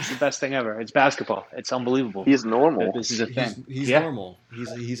great. It's the best thing ever. It's basketball. It's unbelievable. He's normal. This is a thing. He's Yeah. normal.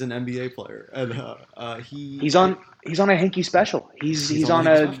 He's an NBA player, and He's on a hanky special. He's on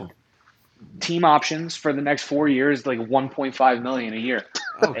the a special. team options for the next 4 years, like 1.5 million a year.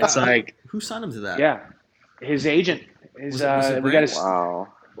 Oh, It's God. like, Who signed him to that? yeah, his agent is. Was it We Brand? got Wow.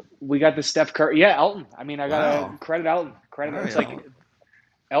 the Steph Curry. Yeah, Elton. I mean, I gotta Wow. credit Elton. All right, It's like Elton.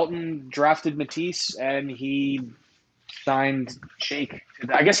 Elton drafted Matisse, and he signed Shake.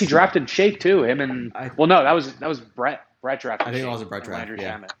 I guess he drafted Shake too. Him and no, that was Brett. Brett drafted. I think it Shake was a Brett and draft. Landry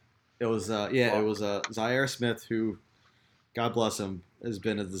Yeah, Shamet. it was. It was Zaire Smith, who, God bless him, has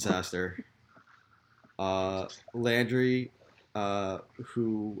been a disaster. Landry,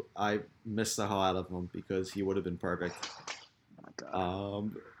 who I missed the hell out of him because he would have been perfect. Oh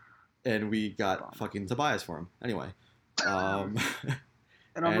my God. And we got fucking Tobias for him. Anyway, An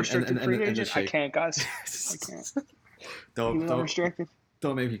unrestricted and free the agent. I Shake. can't, guys. I can't. He was don't unrestricted.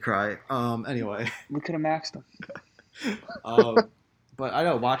 don't make me cry. Anyway, We could have maxed him. but I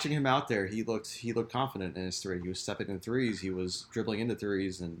know watching him out there, he looked confident in his three. He was stepping in threes. He was dribbling into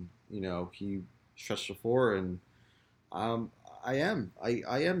threes, and he stretched the floor. And I am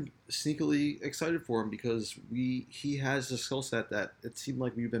sneakily excited for him because he has the skill set that it seemed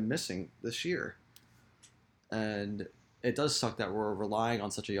like we've been missing this year. And it does suck that we're relying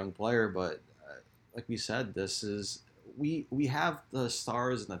on such a young player, but like we said, we have the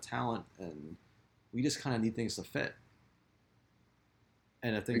stars and the talent, and we just kind of need things to fit.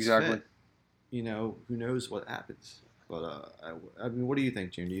 And if things fit, who knows what happens. But I mean, what do you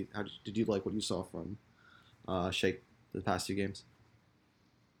think, June? Did you like what you saw from Shake the past 2 games?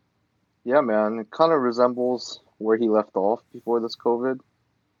 Yeah, man. It kind of resembles where he left off before this COVID.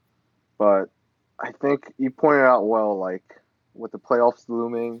 But I think you pointed out well, like, with the playoffs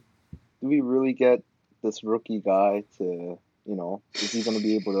looming, do we really get this rookie guy to, is he going to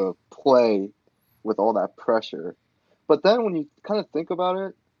be able to play with all that pressure? But then when you kind of think about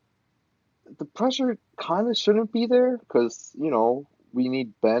it, the pressure kind of shouldn't be there because, we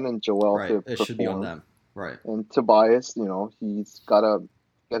need Ben and Joel Right, to it perform. should be on them. Right. And Tobias, he's got to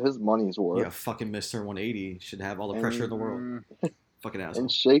get his money's worth. Yeah, fucking Mr. 180 should have all the pressure in the world. Fucking asshole.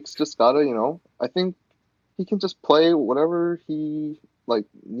 And Shake's just got to, I think he can just play whatever he,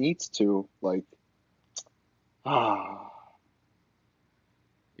 needs to.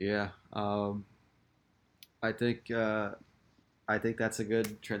 Yeah. I think that's a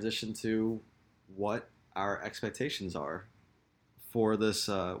good transition to what our expectations are for this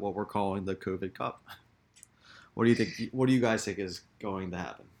what we're calling the COVID Cup. What do you think? What do you guys think is going to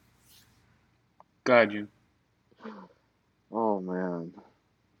happen? Go ahead, June. Oh man.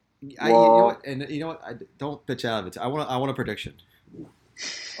 You know Well, what? And you know what? Don't bitch out of it. I want a prediction.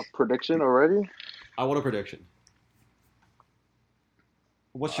 a prediction already? I want a prediction.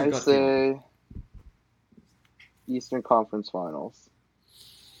 What's your I gut feeling? say Eastern Conference Finals.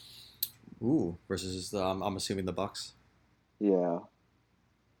 Ooh, versus I'm assuming the Bucks. Yeah.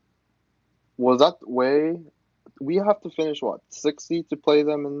 Was that way? We have to finish what 60 to play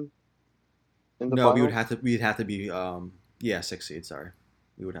them in the No, finals. we'd have to be 6 seed. Sorry,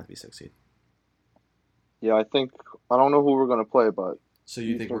 we would have to be 6 seed. Yeah, I don't know who we're gonna play, but So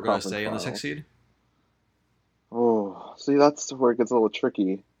you think Eastern we're gonna Conference stay on the Finals. 6 seed? Oh, see, that's where it gets a little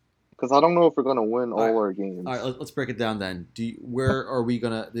tricky because I don't know if we're gonna win all our games. All right, let's break it down then. Where are we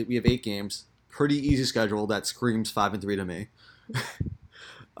gonna? We have 8 games. Pretty easy schedule. That screams 5-3 to me.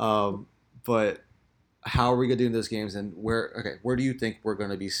 But how are we gonna do in those games? And where do you think we're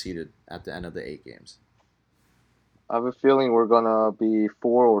gonna be seated at the end of the 8 games? I have a feeling we're gonna be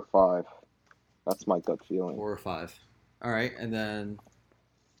 4 or 5. That's my gut feeling. 4 or 5. All right, and then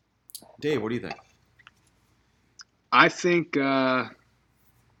Dave, what do you think? I think we're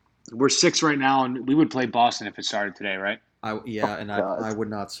 6 right now, and we would play Boston if it started today, right? God. I would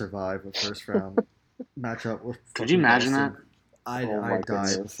not survive a first round matchup with. Could you fucking imagine Boston. that? I Oh my died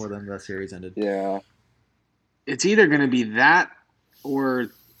goodness. before that series ended. Yeah. It's either going to be that or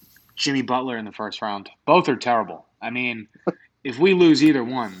Jimmy Butler in the first round. Both are terrible. I mean, if we lose either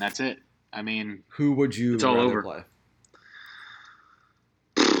one, that's it. I mean, Who would you It's all rather over. play?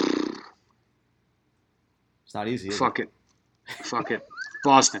 It's not easy. Is fuck it.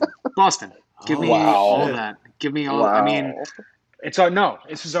 Boston. Give me Wow. all of that. Give me all. Wow. I mean, it's our no.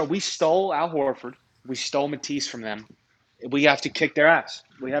 This is our. We stole Al Horford. We stole Matisse from them. We have to kick their ass.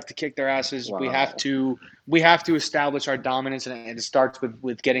 We have to kick their asses. We Wow. have to. We have to establish our dominance, and it starts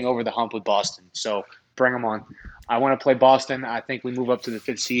with getting over the hump with Boston. So bring them on. I want to play Boston. I think we move up to the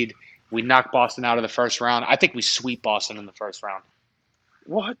 5th seed. We knock Boston out of the first round. I think we sweep Boston in the first round.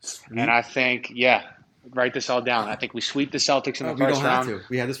 What? And I think, write this all down. I think we sweep the Celtics in the we first don't have round. to.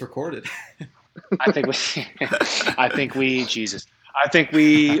 We had this recorded. I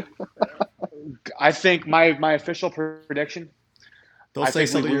think my official prediction. Don't I say think we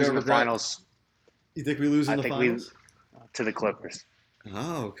something you lose in the regret. finals You think we lose in I the think finals? to the Clippers.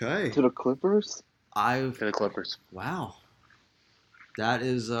 Oh, okay. To the Clippers? To the Clippers. Wow. That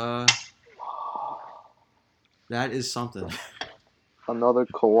is something. Another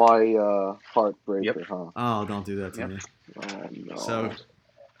Kawhi heartbreaker, Yep. huh? Oh, don't do that to Yep. me. Oh no. So,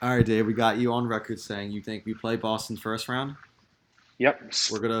 all right, Dave, we got you on record saying you think we play Boston first round. Yep.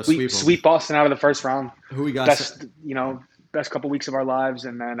 We're gonna We sweep them. sweep Boston out of the first round. Who we got? Best couple weeks of our lives,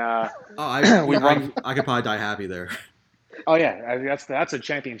 and then I run- could probably die happy there. that's a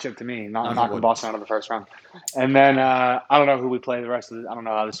championship to me. Knock on Knocking wood. Boston out of the first round, and then I don't know who we play the rest of the. I don't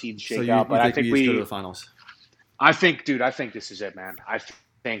know how the seeds shake So you out, but I think we just go to the finals. I think this is it, man. I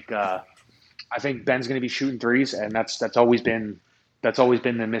think Ben's going to be shooting threes, and that's always been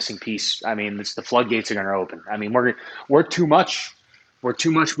the missing piece. I mean, the floodgates are going to open. I mean, we're too much. We're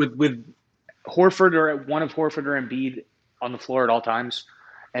too much with Horford or one of Horford or Embiid on the floor at all times,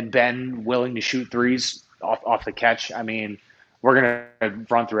 and Ben willing to shoot threes off the catch. I mean, we're going to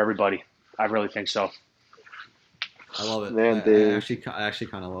run through everybody. I really think so. I love it. Man, I Dave. actually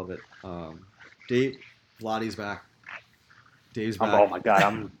kind of love it. Dave, Vladi's back. Dave's back. Oh my God,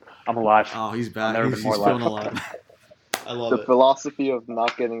 I'm alive. Oh, he's back. I've never He's been more feeling alive. alive. I love The it. philosophy of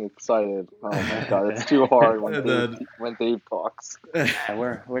not getting excited. Oh my god, it's too hard when And when Dave talks. Yeah,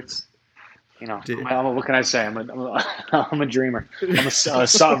 what can I say? I'm a dreamer. I'm a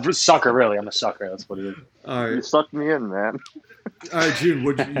sucker, really. I'm a sucker. That's what it is. All You right, sucked me in, man. all right,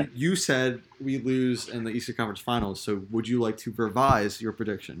 June. You said we lose in the Eastern Conference Finals, so would you like to revise your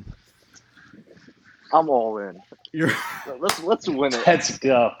prediction? I'm all in. You're, Let's win it.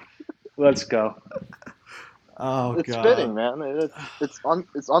 Let's go. oh It's god, fitting, man.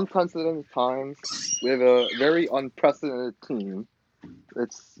 It's unprecedented times. We have a very unprecedented team.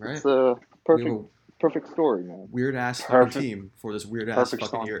 It's Right. it's a We have a perfect story, man. weird ass fucking Perfect. team for this weird ass Perfect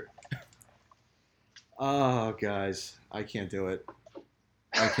fucking song. year. Oh, guys, I can't do it.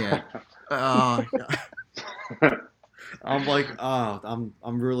 I can't. Oh, God.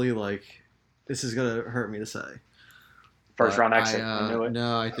 I'm really like, this is gonna hurt me to say. First But round exit. I knew it.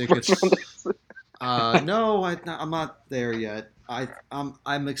 No, I think it's. No, I'm not there yet. I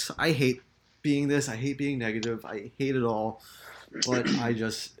hate being this. I hate being negative. I hate it all. But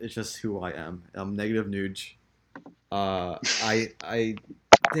it's just who I am. I'm negative Nuge.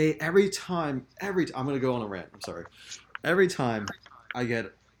 Every time, I'm gonna go on a rant. I'm sorry. Every time I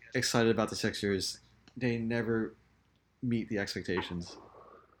get excited about the Sixers, they never meet the expectations.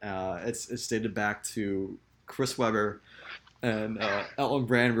 It's dated back to Chris Webber and Elton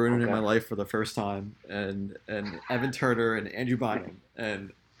Brand ruining my life for the first time, and Evan Turner and Andrew Bynum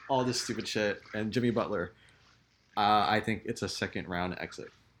and all this stupid shit, and Jimmy Butler. I think it's a second round exit.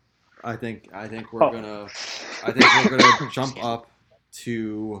 I think we're gonna jump up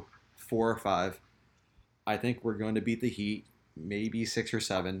to 4 or 5. I think we're going to beat the Heat, maybe 6 or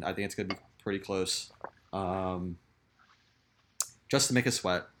 7. I think it's going to be pretty close, just to make us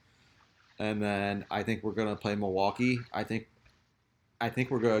sweat. And then I think we're going to play Milwaukee. I think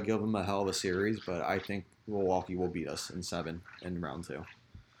we're going to give them a hell of a series, but I think Milwaukee will beat us in 7 in round 2.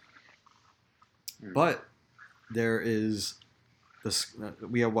 But there is this.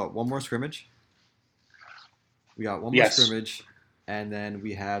 We have one more scrimmage. We got one more scrimmage, and then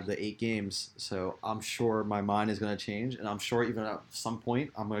we have the 8 games. So I'm sure my mind is going to change, and I'm sure even at some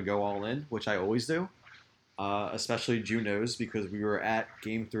point I'm going to go all in, which I always do. Especially June knows, because we were at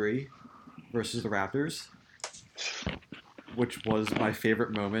Game 3 versus the Raptors, which was my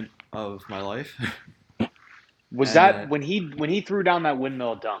favorite moment of my life. Was that when he threw down that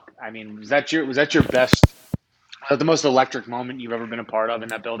windmill dunk? I mean, was that your best? Was that the most electric moment you've ever been a part of in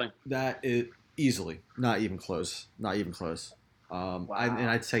that building? That is easily not even close. Not even close. Wow.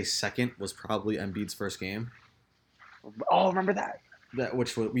 I'd say second was probably Embiid's first game. Oh, remember that?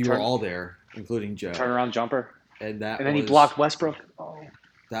 We were all there, including Joe. Turnaround jumper. And then he blocked Westbrook. Oh.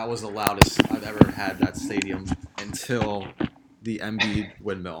 That was the loudest I've ever had that stadium until the Embiid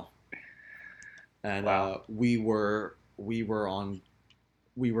windmill. And wow. We were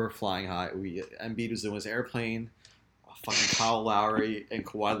flying high. Embiid was doing his airplane. Fucking Kyle Lowry and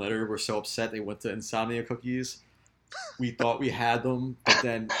Kawhi Leonard were so upset they went to Insomnia Cookies. We thought we had them, but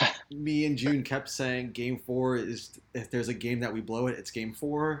then me and June kept saying Game 4 is, if there's a game that we blow it, it's Game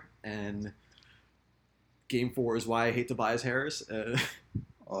 4, and Game 4 is why I hate Tobias Harris.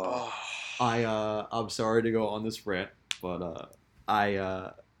 I'm sorry to go on this rant, but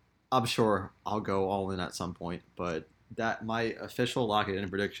I'm sure I'll go all in at some point. But that my official lock it in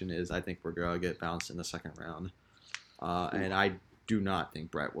prediction is I think we're gonna get bounced in the second round, and I do not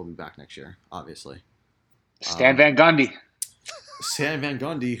think Brett will be back next year. Obviously, Stan Van Gundy. Stan Van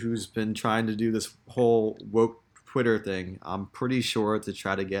Gundy, who's been trying to do this whole woke Twitter thing. I'm pretty sure to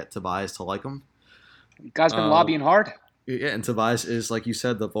try to get Tobias to like him. You guys been lobbying hard. Yeah, and Tobias is, like you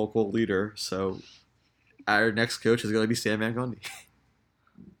said, the vocal leader. So our next coach is going to be Stan Van Gundy.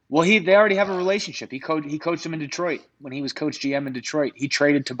 Well, they already have a relationship. He coached him in Detroit when he was coach GM in Detroit. He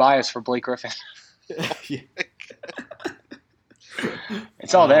traded Tobias for Blake Griffin.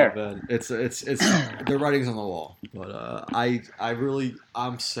 It's all there. Man. It's the writing's on the wall. But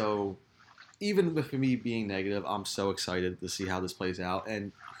I'm so, even with me being negative, I'm so excited to see how this plays out.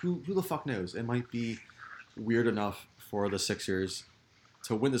 And who the fuck knows? It might be weird enough for the Sixers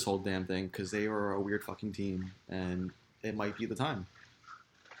to win this whole damn thing because they are a weird fucking team, and it might be the time.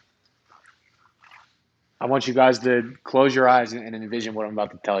 I want you guys to close your eyes and envision what I'm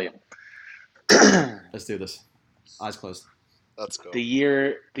about to tell you. Let's do this. Eyes closed. Let's go. The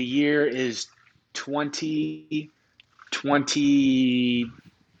year is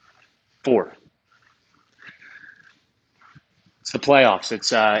 2024. It's the playoffs.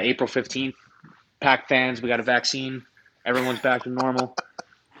 It's April 15th. Pack fans, we got a vaccine. Everyone's back to normal.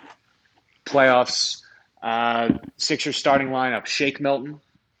 Playoffs. Sixers starting lineup: Shake Milton,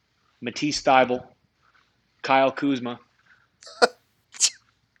 Matisse Thybulle, Kyle Kuzma,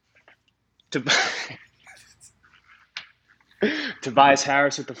 Tobias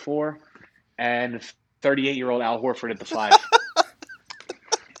Harris at the 4, and 38-year-old Al Horford at the 5.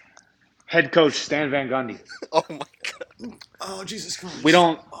 Head coach Stan Van Gundy. Oh my god. Oh Jesus Christ.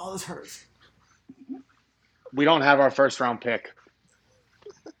 Oh, this hurts. We don't have our first round pick.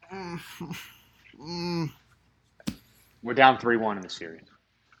 We're down 3-1 in the series.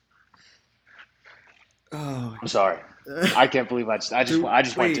 Oh, I'm sorry. I can't believe I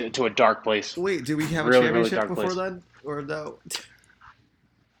just went to a dark place. Wait, do we have Really, a really championship dark before place. then, or no?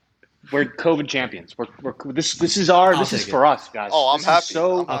 We're COVID champions. This is for us, guys. Oh, I'm This is happy.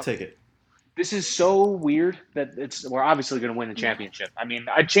 So I'll take it. this is so weird that we're obviously going to win the championship. I mean,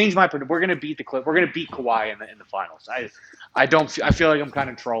 I changed my prediction. We're going to beat the Clip. We're going to beat Kawhi in the finals. I feel like I'm kind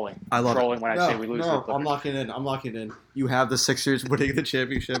of trolling. I love trolling it. when I say we lose. to the No, Clippers. I'm locking in. You have the Sixers winning the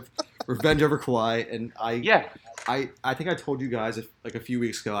championship, revenge over Kawhi, and I think I told you guys a few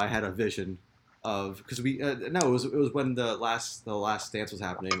weeks ago I had a vision of because we no it was when the last dance was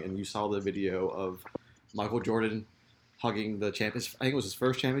happening and you saw the video of Michael Jordan hugging the champion. I think it was his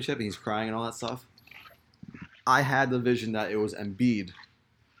first championship and he's crying and all that stuff. I had the vision that it was Embiid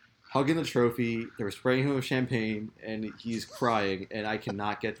hugging the trophy. They were spraying him with champagne and he's crying, and I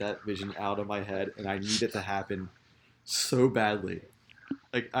cannot get that vision out of my head, and I need it to happen so badly.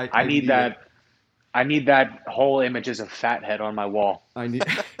 Like I need that. I need that whole image as a fat head on my wall. I need.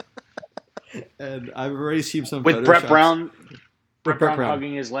 And I've already seen some with Photoshop. Brett Brown. Brett Brown Brown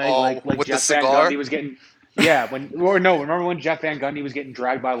hugging his leg like with Jeff the Van cigar? Gundy was getting. Yeah, remember when Jeff Van Gundy was getting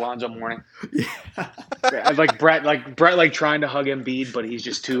dragged by Alonzo Mourning? Yeah. Like Brett like trying to hug Embiid, but he's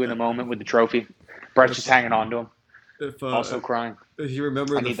just too in the moment with the trophy. Brett's just hanging on to him, If, also crying. If you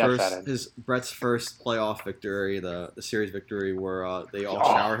remember I need that fat first head. Brett's first playoff victory, the series victory, where they all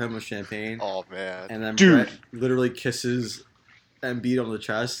shower him with champagne, Oh man. and then Dude. Brett literally kisses Embiid on the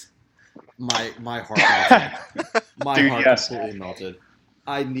chest. My heart melted. My Dude, heart yes. completely melted.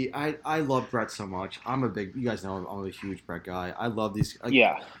 I love Brett so much. You guys know I'm a huge Brett guy. I love these. Like,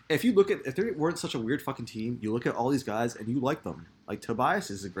 Yeah, if there weren't such a weird fucking team, you look at all these guys and you like them. Like Tobias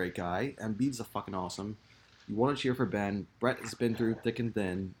is a great guy. Embiid's a fucking awesome. You want to cheer for Ben. Brett has been through thick and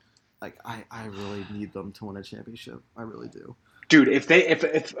thin. Like I really need them to win a championship. I really do. dude.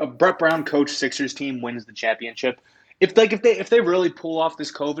 If a Brett Brown coached Sixers team wins the championship, if they really pull off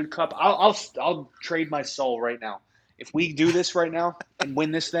this COVID Cup, I'll trade my soul right now. If we do this right now and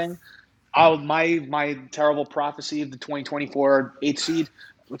win this thing, my terrible prophecy of the 2024 8th seed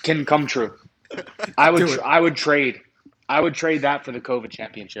can come true. I would trade that for the COVID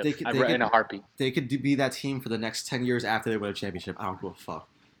championship in a heartbeat. They could be that team for the next 10 years after they win a championship. I don't give a fuck.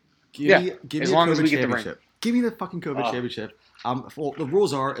 Give me as a long COVID as we get the ring. championship. Give me the fucking COVID championship. Well, the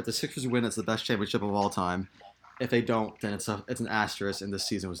rules are if the Sixers win, it's the best championship of all time. If they don't, then it's an asterisk, and this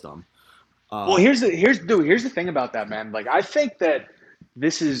season was dumb. Well, here's the thing about that, man. Like, I think that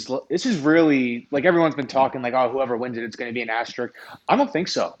this is really like everyone's been talking like, oh, whoever wins it, it's going to be an asterisk. I don't think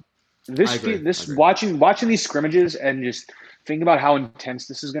so. I agree. Watching these scrimmages and just thinking about how intense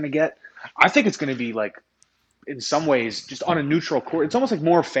this is going to get, I think it's going to be like, in some ways, just on a neutral court. It's almost like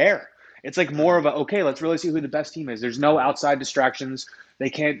more fair. It's like more of a, okay, let's really see who the best team is. There's no outside distractions. They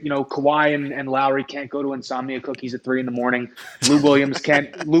can't, Kawhi and Lowry can't go to insomnia cookies at 3 a.m. Lou Williams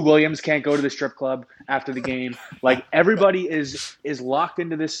can't go to the strip club after the game. Like, everybody is locked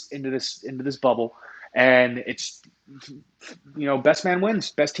into this bubble, and it's, best man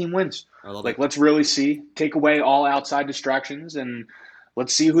wins, best team wins. I love Like, it. let's really take away all outside distractions, and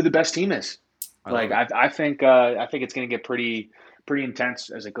let's see who the best team is. I think it's going to get pretty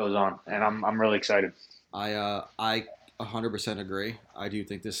intense as it goes on, and I'm really excited. I 100% agree. I do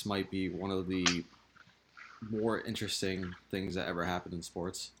think this might be one of the more interesting things that ever happened in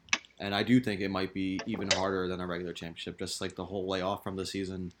sports, and I do think it might be even harder than a regular championship. Just like the whole layoff from the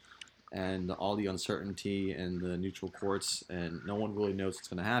season, and all the uncertainty and the neutral courts, and no one really knows what's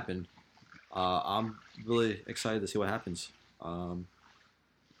going to happen. I'm really excited to see what happens.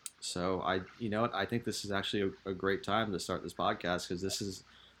 So I think this is actually a great time to start this podcast, because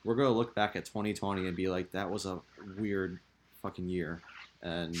we're going to look back at 2020 and be like, that was a weird fucking year.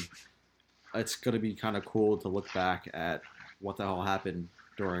 And it's going to be kind of cool to look back at what the hell happened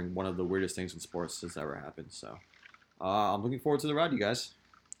during one of the weirdest things in sports that's ever happened. So I'm looking forward to the ride, you guys.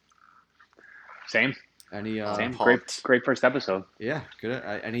 Same. Same. Great first episode. Yeah, good.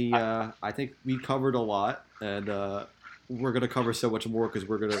 I think we covered a lot, and we're going to cover so much more, because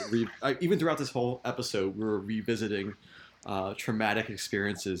we're going to even throughout this whole episode, we're revisiting traumatic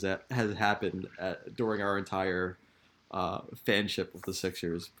experiences that has happened during our entire fanship of the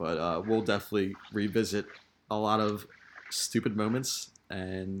Sixers. But we'll definitely revisit a lot of stupid moments,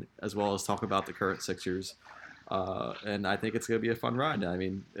 and as well as talk about the current Sixers. And I think it's going to be a fun ride. I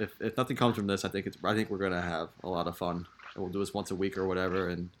mean, if nothing comes from this, I think we're going to have a lot of fun. We'll do this once a week or whatever,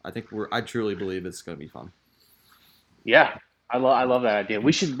 and I truly believe it's going to be fun. Yeah, I love that idea.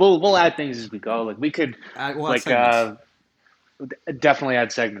 We'll add things as we go. Like, we could definitely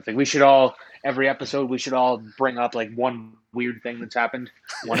add segments. Like, we should every episode we should all bring up like one weird thing that's happened,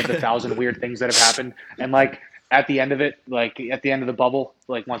 one of the 1,000 weird things that have happened, and like at the end of it, like at the end of the bubble,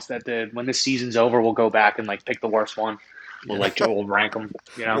 like when this season's over, we'll go back and like pick the worst one. We'll rank them.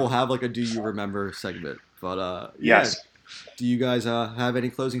 We'll have like a "Do You Remember" segment. But yes. Do you guys have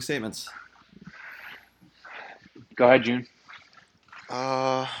any closing statements? Go ahead, June.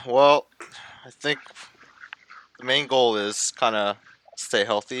 Well, I think the main goal is kind of stay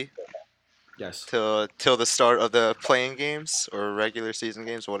healthy. Yes. Till the start of the playing games or regular season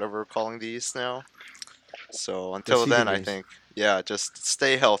games, whatever we're calling these now. So until then, I think, just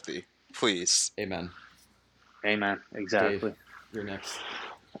stay healthy. please. Amen. Amen. Exactly. Dave, you're next.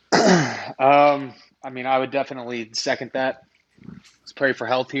 I mean, I would definitely second that. Let's pray for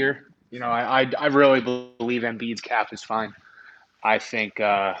health here. You know, I really believe Embiid's cap is fine. I think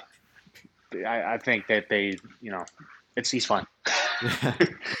I think that they, you know, he's fine.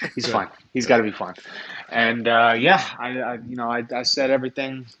 He's Good. fine. He's got to be fine. And yeah, I said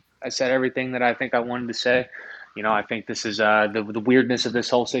everything. I said everything that I think I wanted to say. You know, I think this is the weirdness of this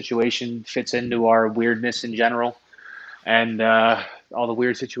whole situation fits into our weirdness in general, and all the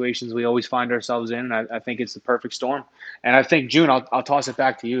weird situations we always find ourselves in. I think it's the perfect storm. And I think June, I'll toss it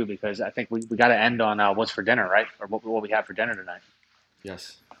back to you because I think we got to end on what's for dinner, right? Or what we have for dinner tonight.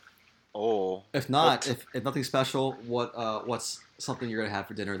 Yes. Oh. If not, if nothing special, what's something you're gonna have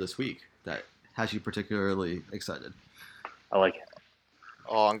for dinner this week that has you particularly excited? I like it.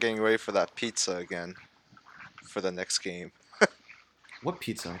 Oh, I'm getting ready for that pizza again for the next game. What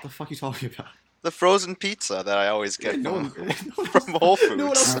pizza? What the fuck are you talking about? The frozen pizza that I always get No from, one, from Whole Foods. no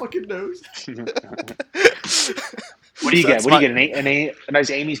one else fucking knows. What do you get? That's What do you get? A nice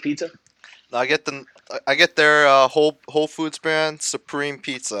Amy's pizza? I get their Whole Foods brand Supreme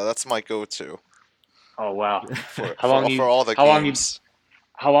Pizza. That's my go-to Oh wow! for How long for all the how long games.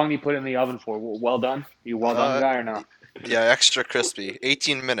 How long do you put it in the oven for? Well done. You well done guy or no? Yeah, extra crispy.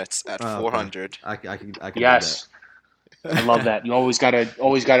 18 minutes at Oh, okay. 400. I can Yes. I love that. You always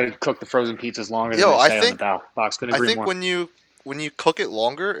gotta cook the frozen pizzas longer than Yo, they I say think- on the box. Couldn't I agree think more. when you cook it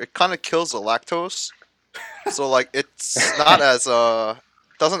longer, it kind of kills the lactose. So like it's not as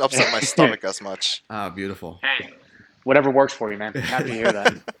doesn't upset my stomach as much. Ah, beautiful. Hey, whatever works for you, man. Happy to hear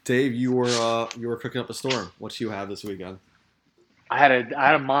that. Dave, you were cooking up a storm. What you have this weekend? I had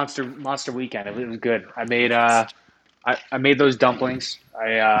a monster weekend. It was good. I made those dumplings.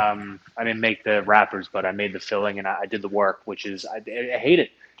 I didn't make the wrappers, but I made the filling and I did the work, which is I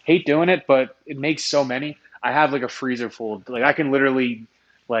hate doing it, but it makes so many. I have like a freezer full. Like I can literally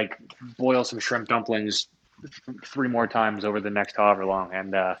like boil some shrimp dumplings 3 more times over the next however long,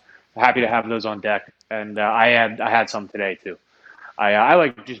 and happy to have those on deck. And I had some today too. I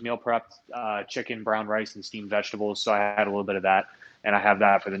like just meal prepped chicken, brown rice, and steamed vegetables, so I had a little bit of that, and I have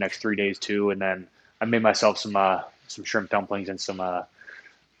that for the next 3 days too. And then I made myself some shrimp dumplings and some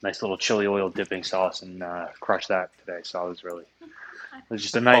nice little chili oil dipping sauce, and crushed that today. So it was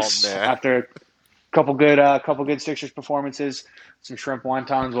just a nice man. after a couple good Sixers performances, some shrimp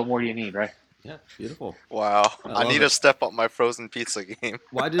wontons. What more do you need, right? Yeah, beautiful. Wow, I I love need it. to step up my frozen pizza game.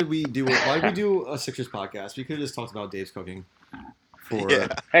 Why did we do a Sixers podcast? We could have just talked about Dave's cooking for Yeah.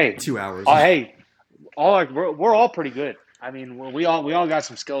 Hey, 2 hours. hey, we're all pretty good. I mean, we all got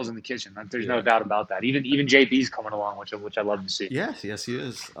some skills in the kitchen. There's no Yeah. doubt about that. Even JB's coming along, which I love to see. Yes, he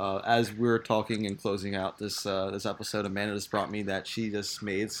is. As we're talking and closing out this episode, Amanda just brought me that she just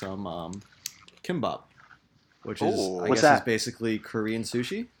made some kimbap, which is Ooh. I What's guess is that? basically Korean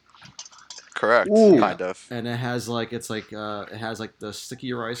sushi, Correct, Ooh. kind of. and it has like it has like the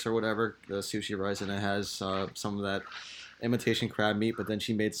sticky rice or whatever, the sushi rice, and it has some of that imitation crab meat. But then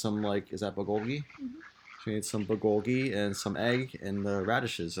she made some is that bulgogi? She made some bulgogi and some egg and the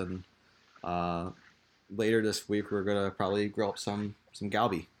radishes, and later this week we're gonna probably grill up some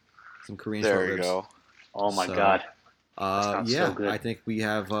galbi, some Korean short There you ribs. go. Oh my So, God. sounds yeah, so good. I think we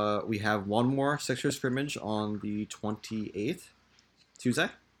have one more Sixers scrimmage on the 28th, Tuesday,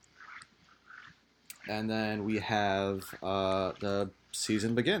 and then we have the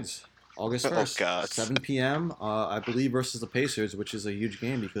season begins August 1st, God. 7 p.m. I believe versus the Pacers, which is a huge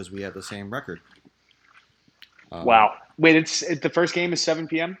game because we have the same record. Wow. Wait, the first game is 7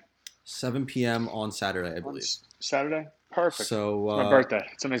 p.m. 7 p.m. on Saturday, I on believe. Saturday. Perfect. So It's my birthday.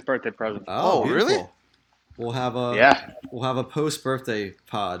 It's somebody's birthday present. Oh, beautiful. really? We'll have a Yeah, post birthday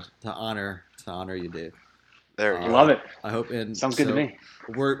pod to honor you, Dave. There you I go. love it. I hope. And Sounds good to so me.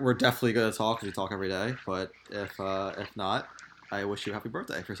 We're definitely gonna talk because we talk every day. But if not, I wish you a happy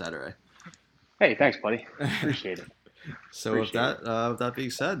birthday for Saturday. Hey, thanks, buddy. Appreciate it. So Appreciate with that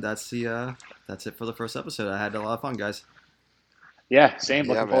being said, that's it for the first episode. I had a lot of fun, guys. Yeah, same.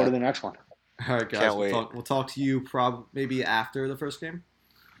 Yeah, Looking forward to man. the next one. All right, guys. Can't we'll wait. we'll talk to you maybe after the first game.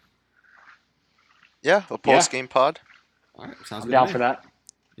 Yeah, a post game pod. All right, sounds I'm good. down to me. for that.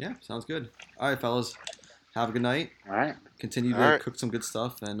 Yeah, sounds good. All right, fellas. Have a good night. All right. Continue to All right. cook some good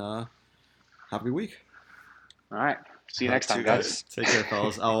stuff and have a good week. All right. See you All next right, time, see you guys. Take care,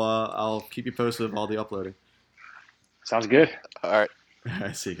 fellas. I'll keep you posted with all the uploading. Sounds good. All right. All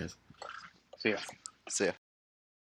right, see you guys. See ya. See ya.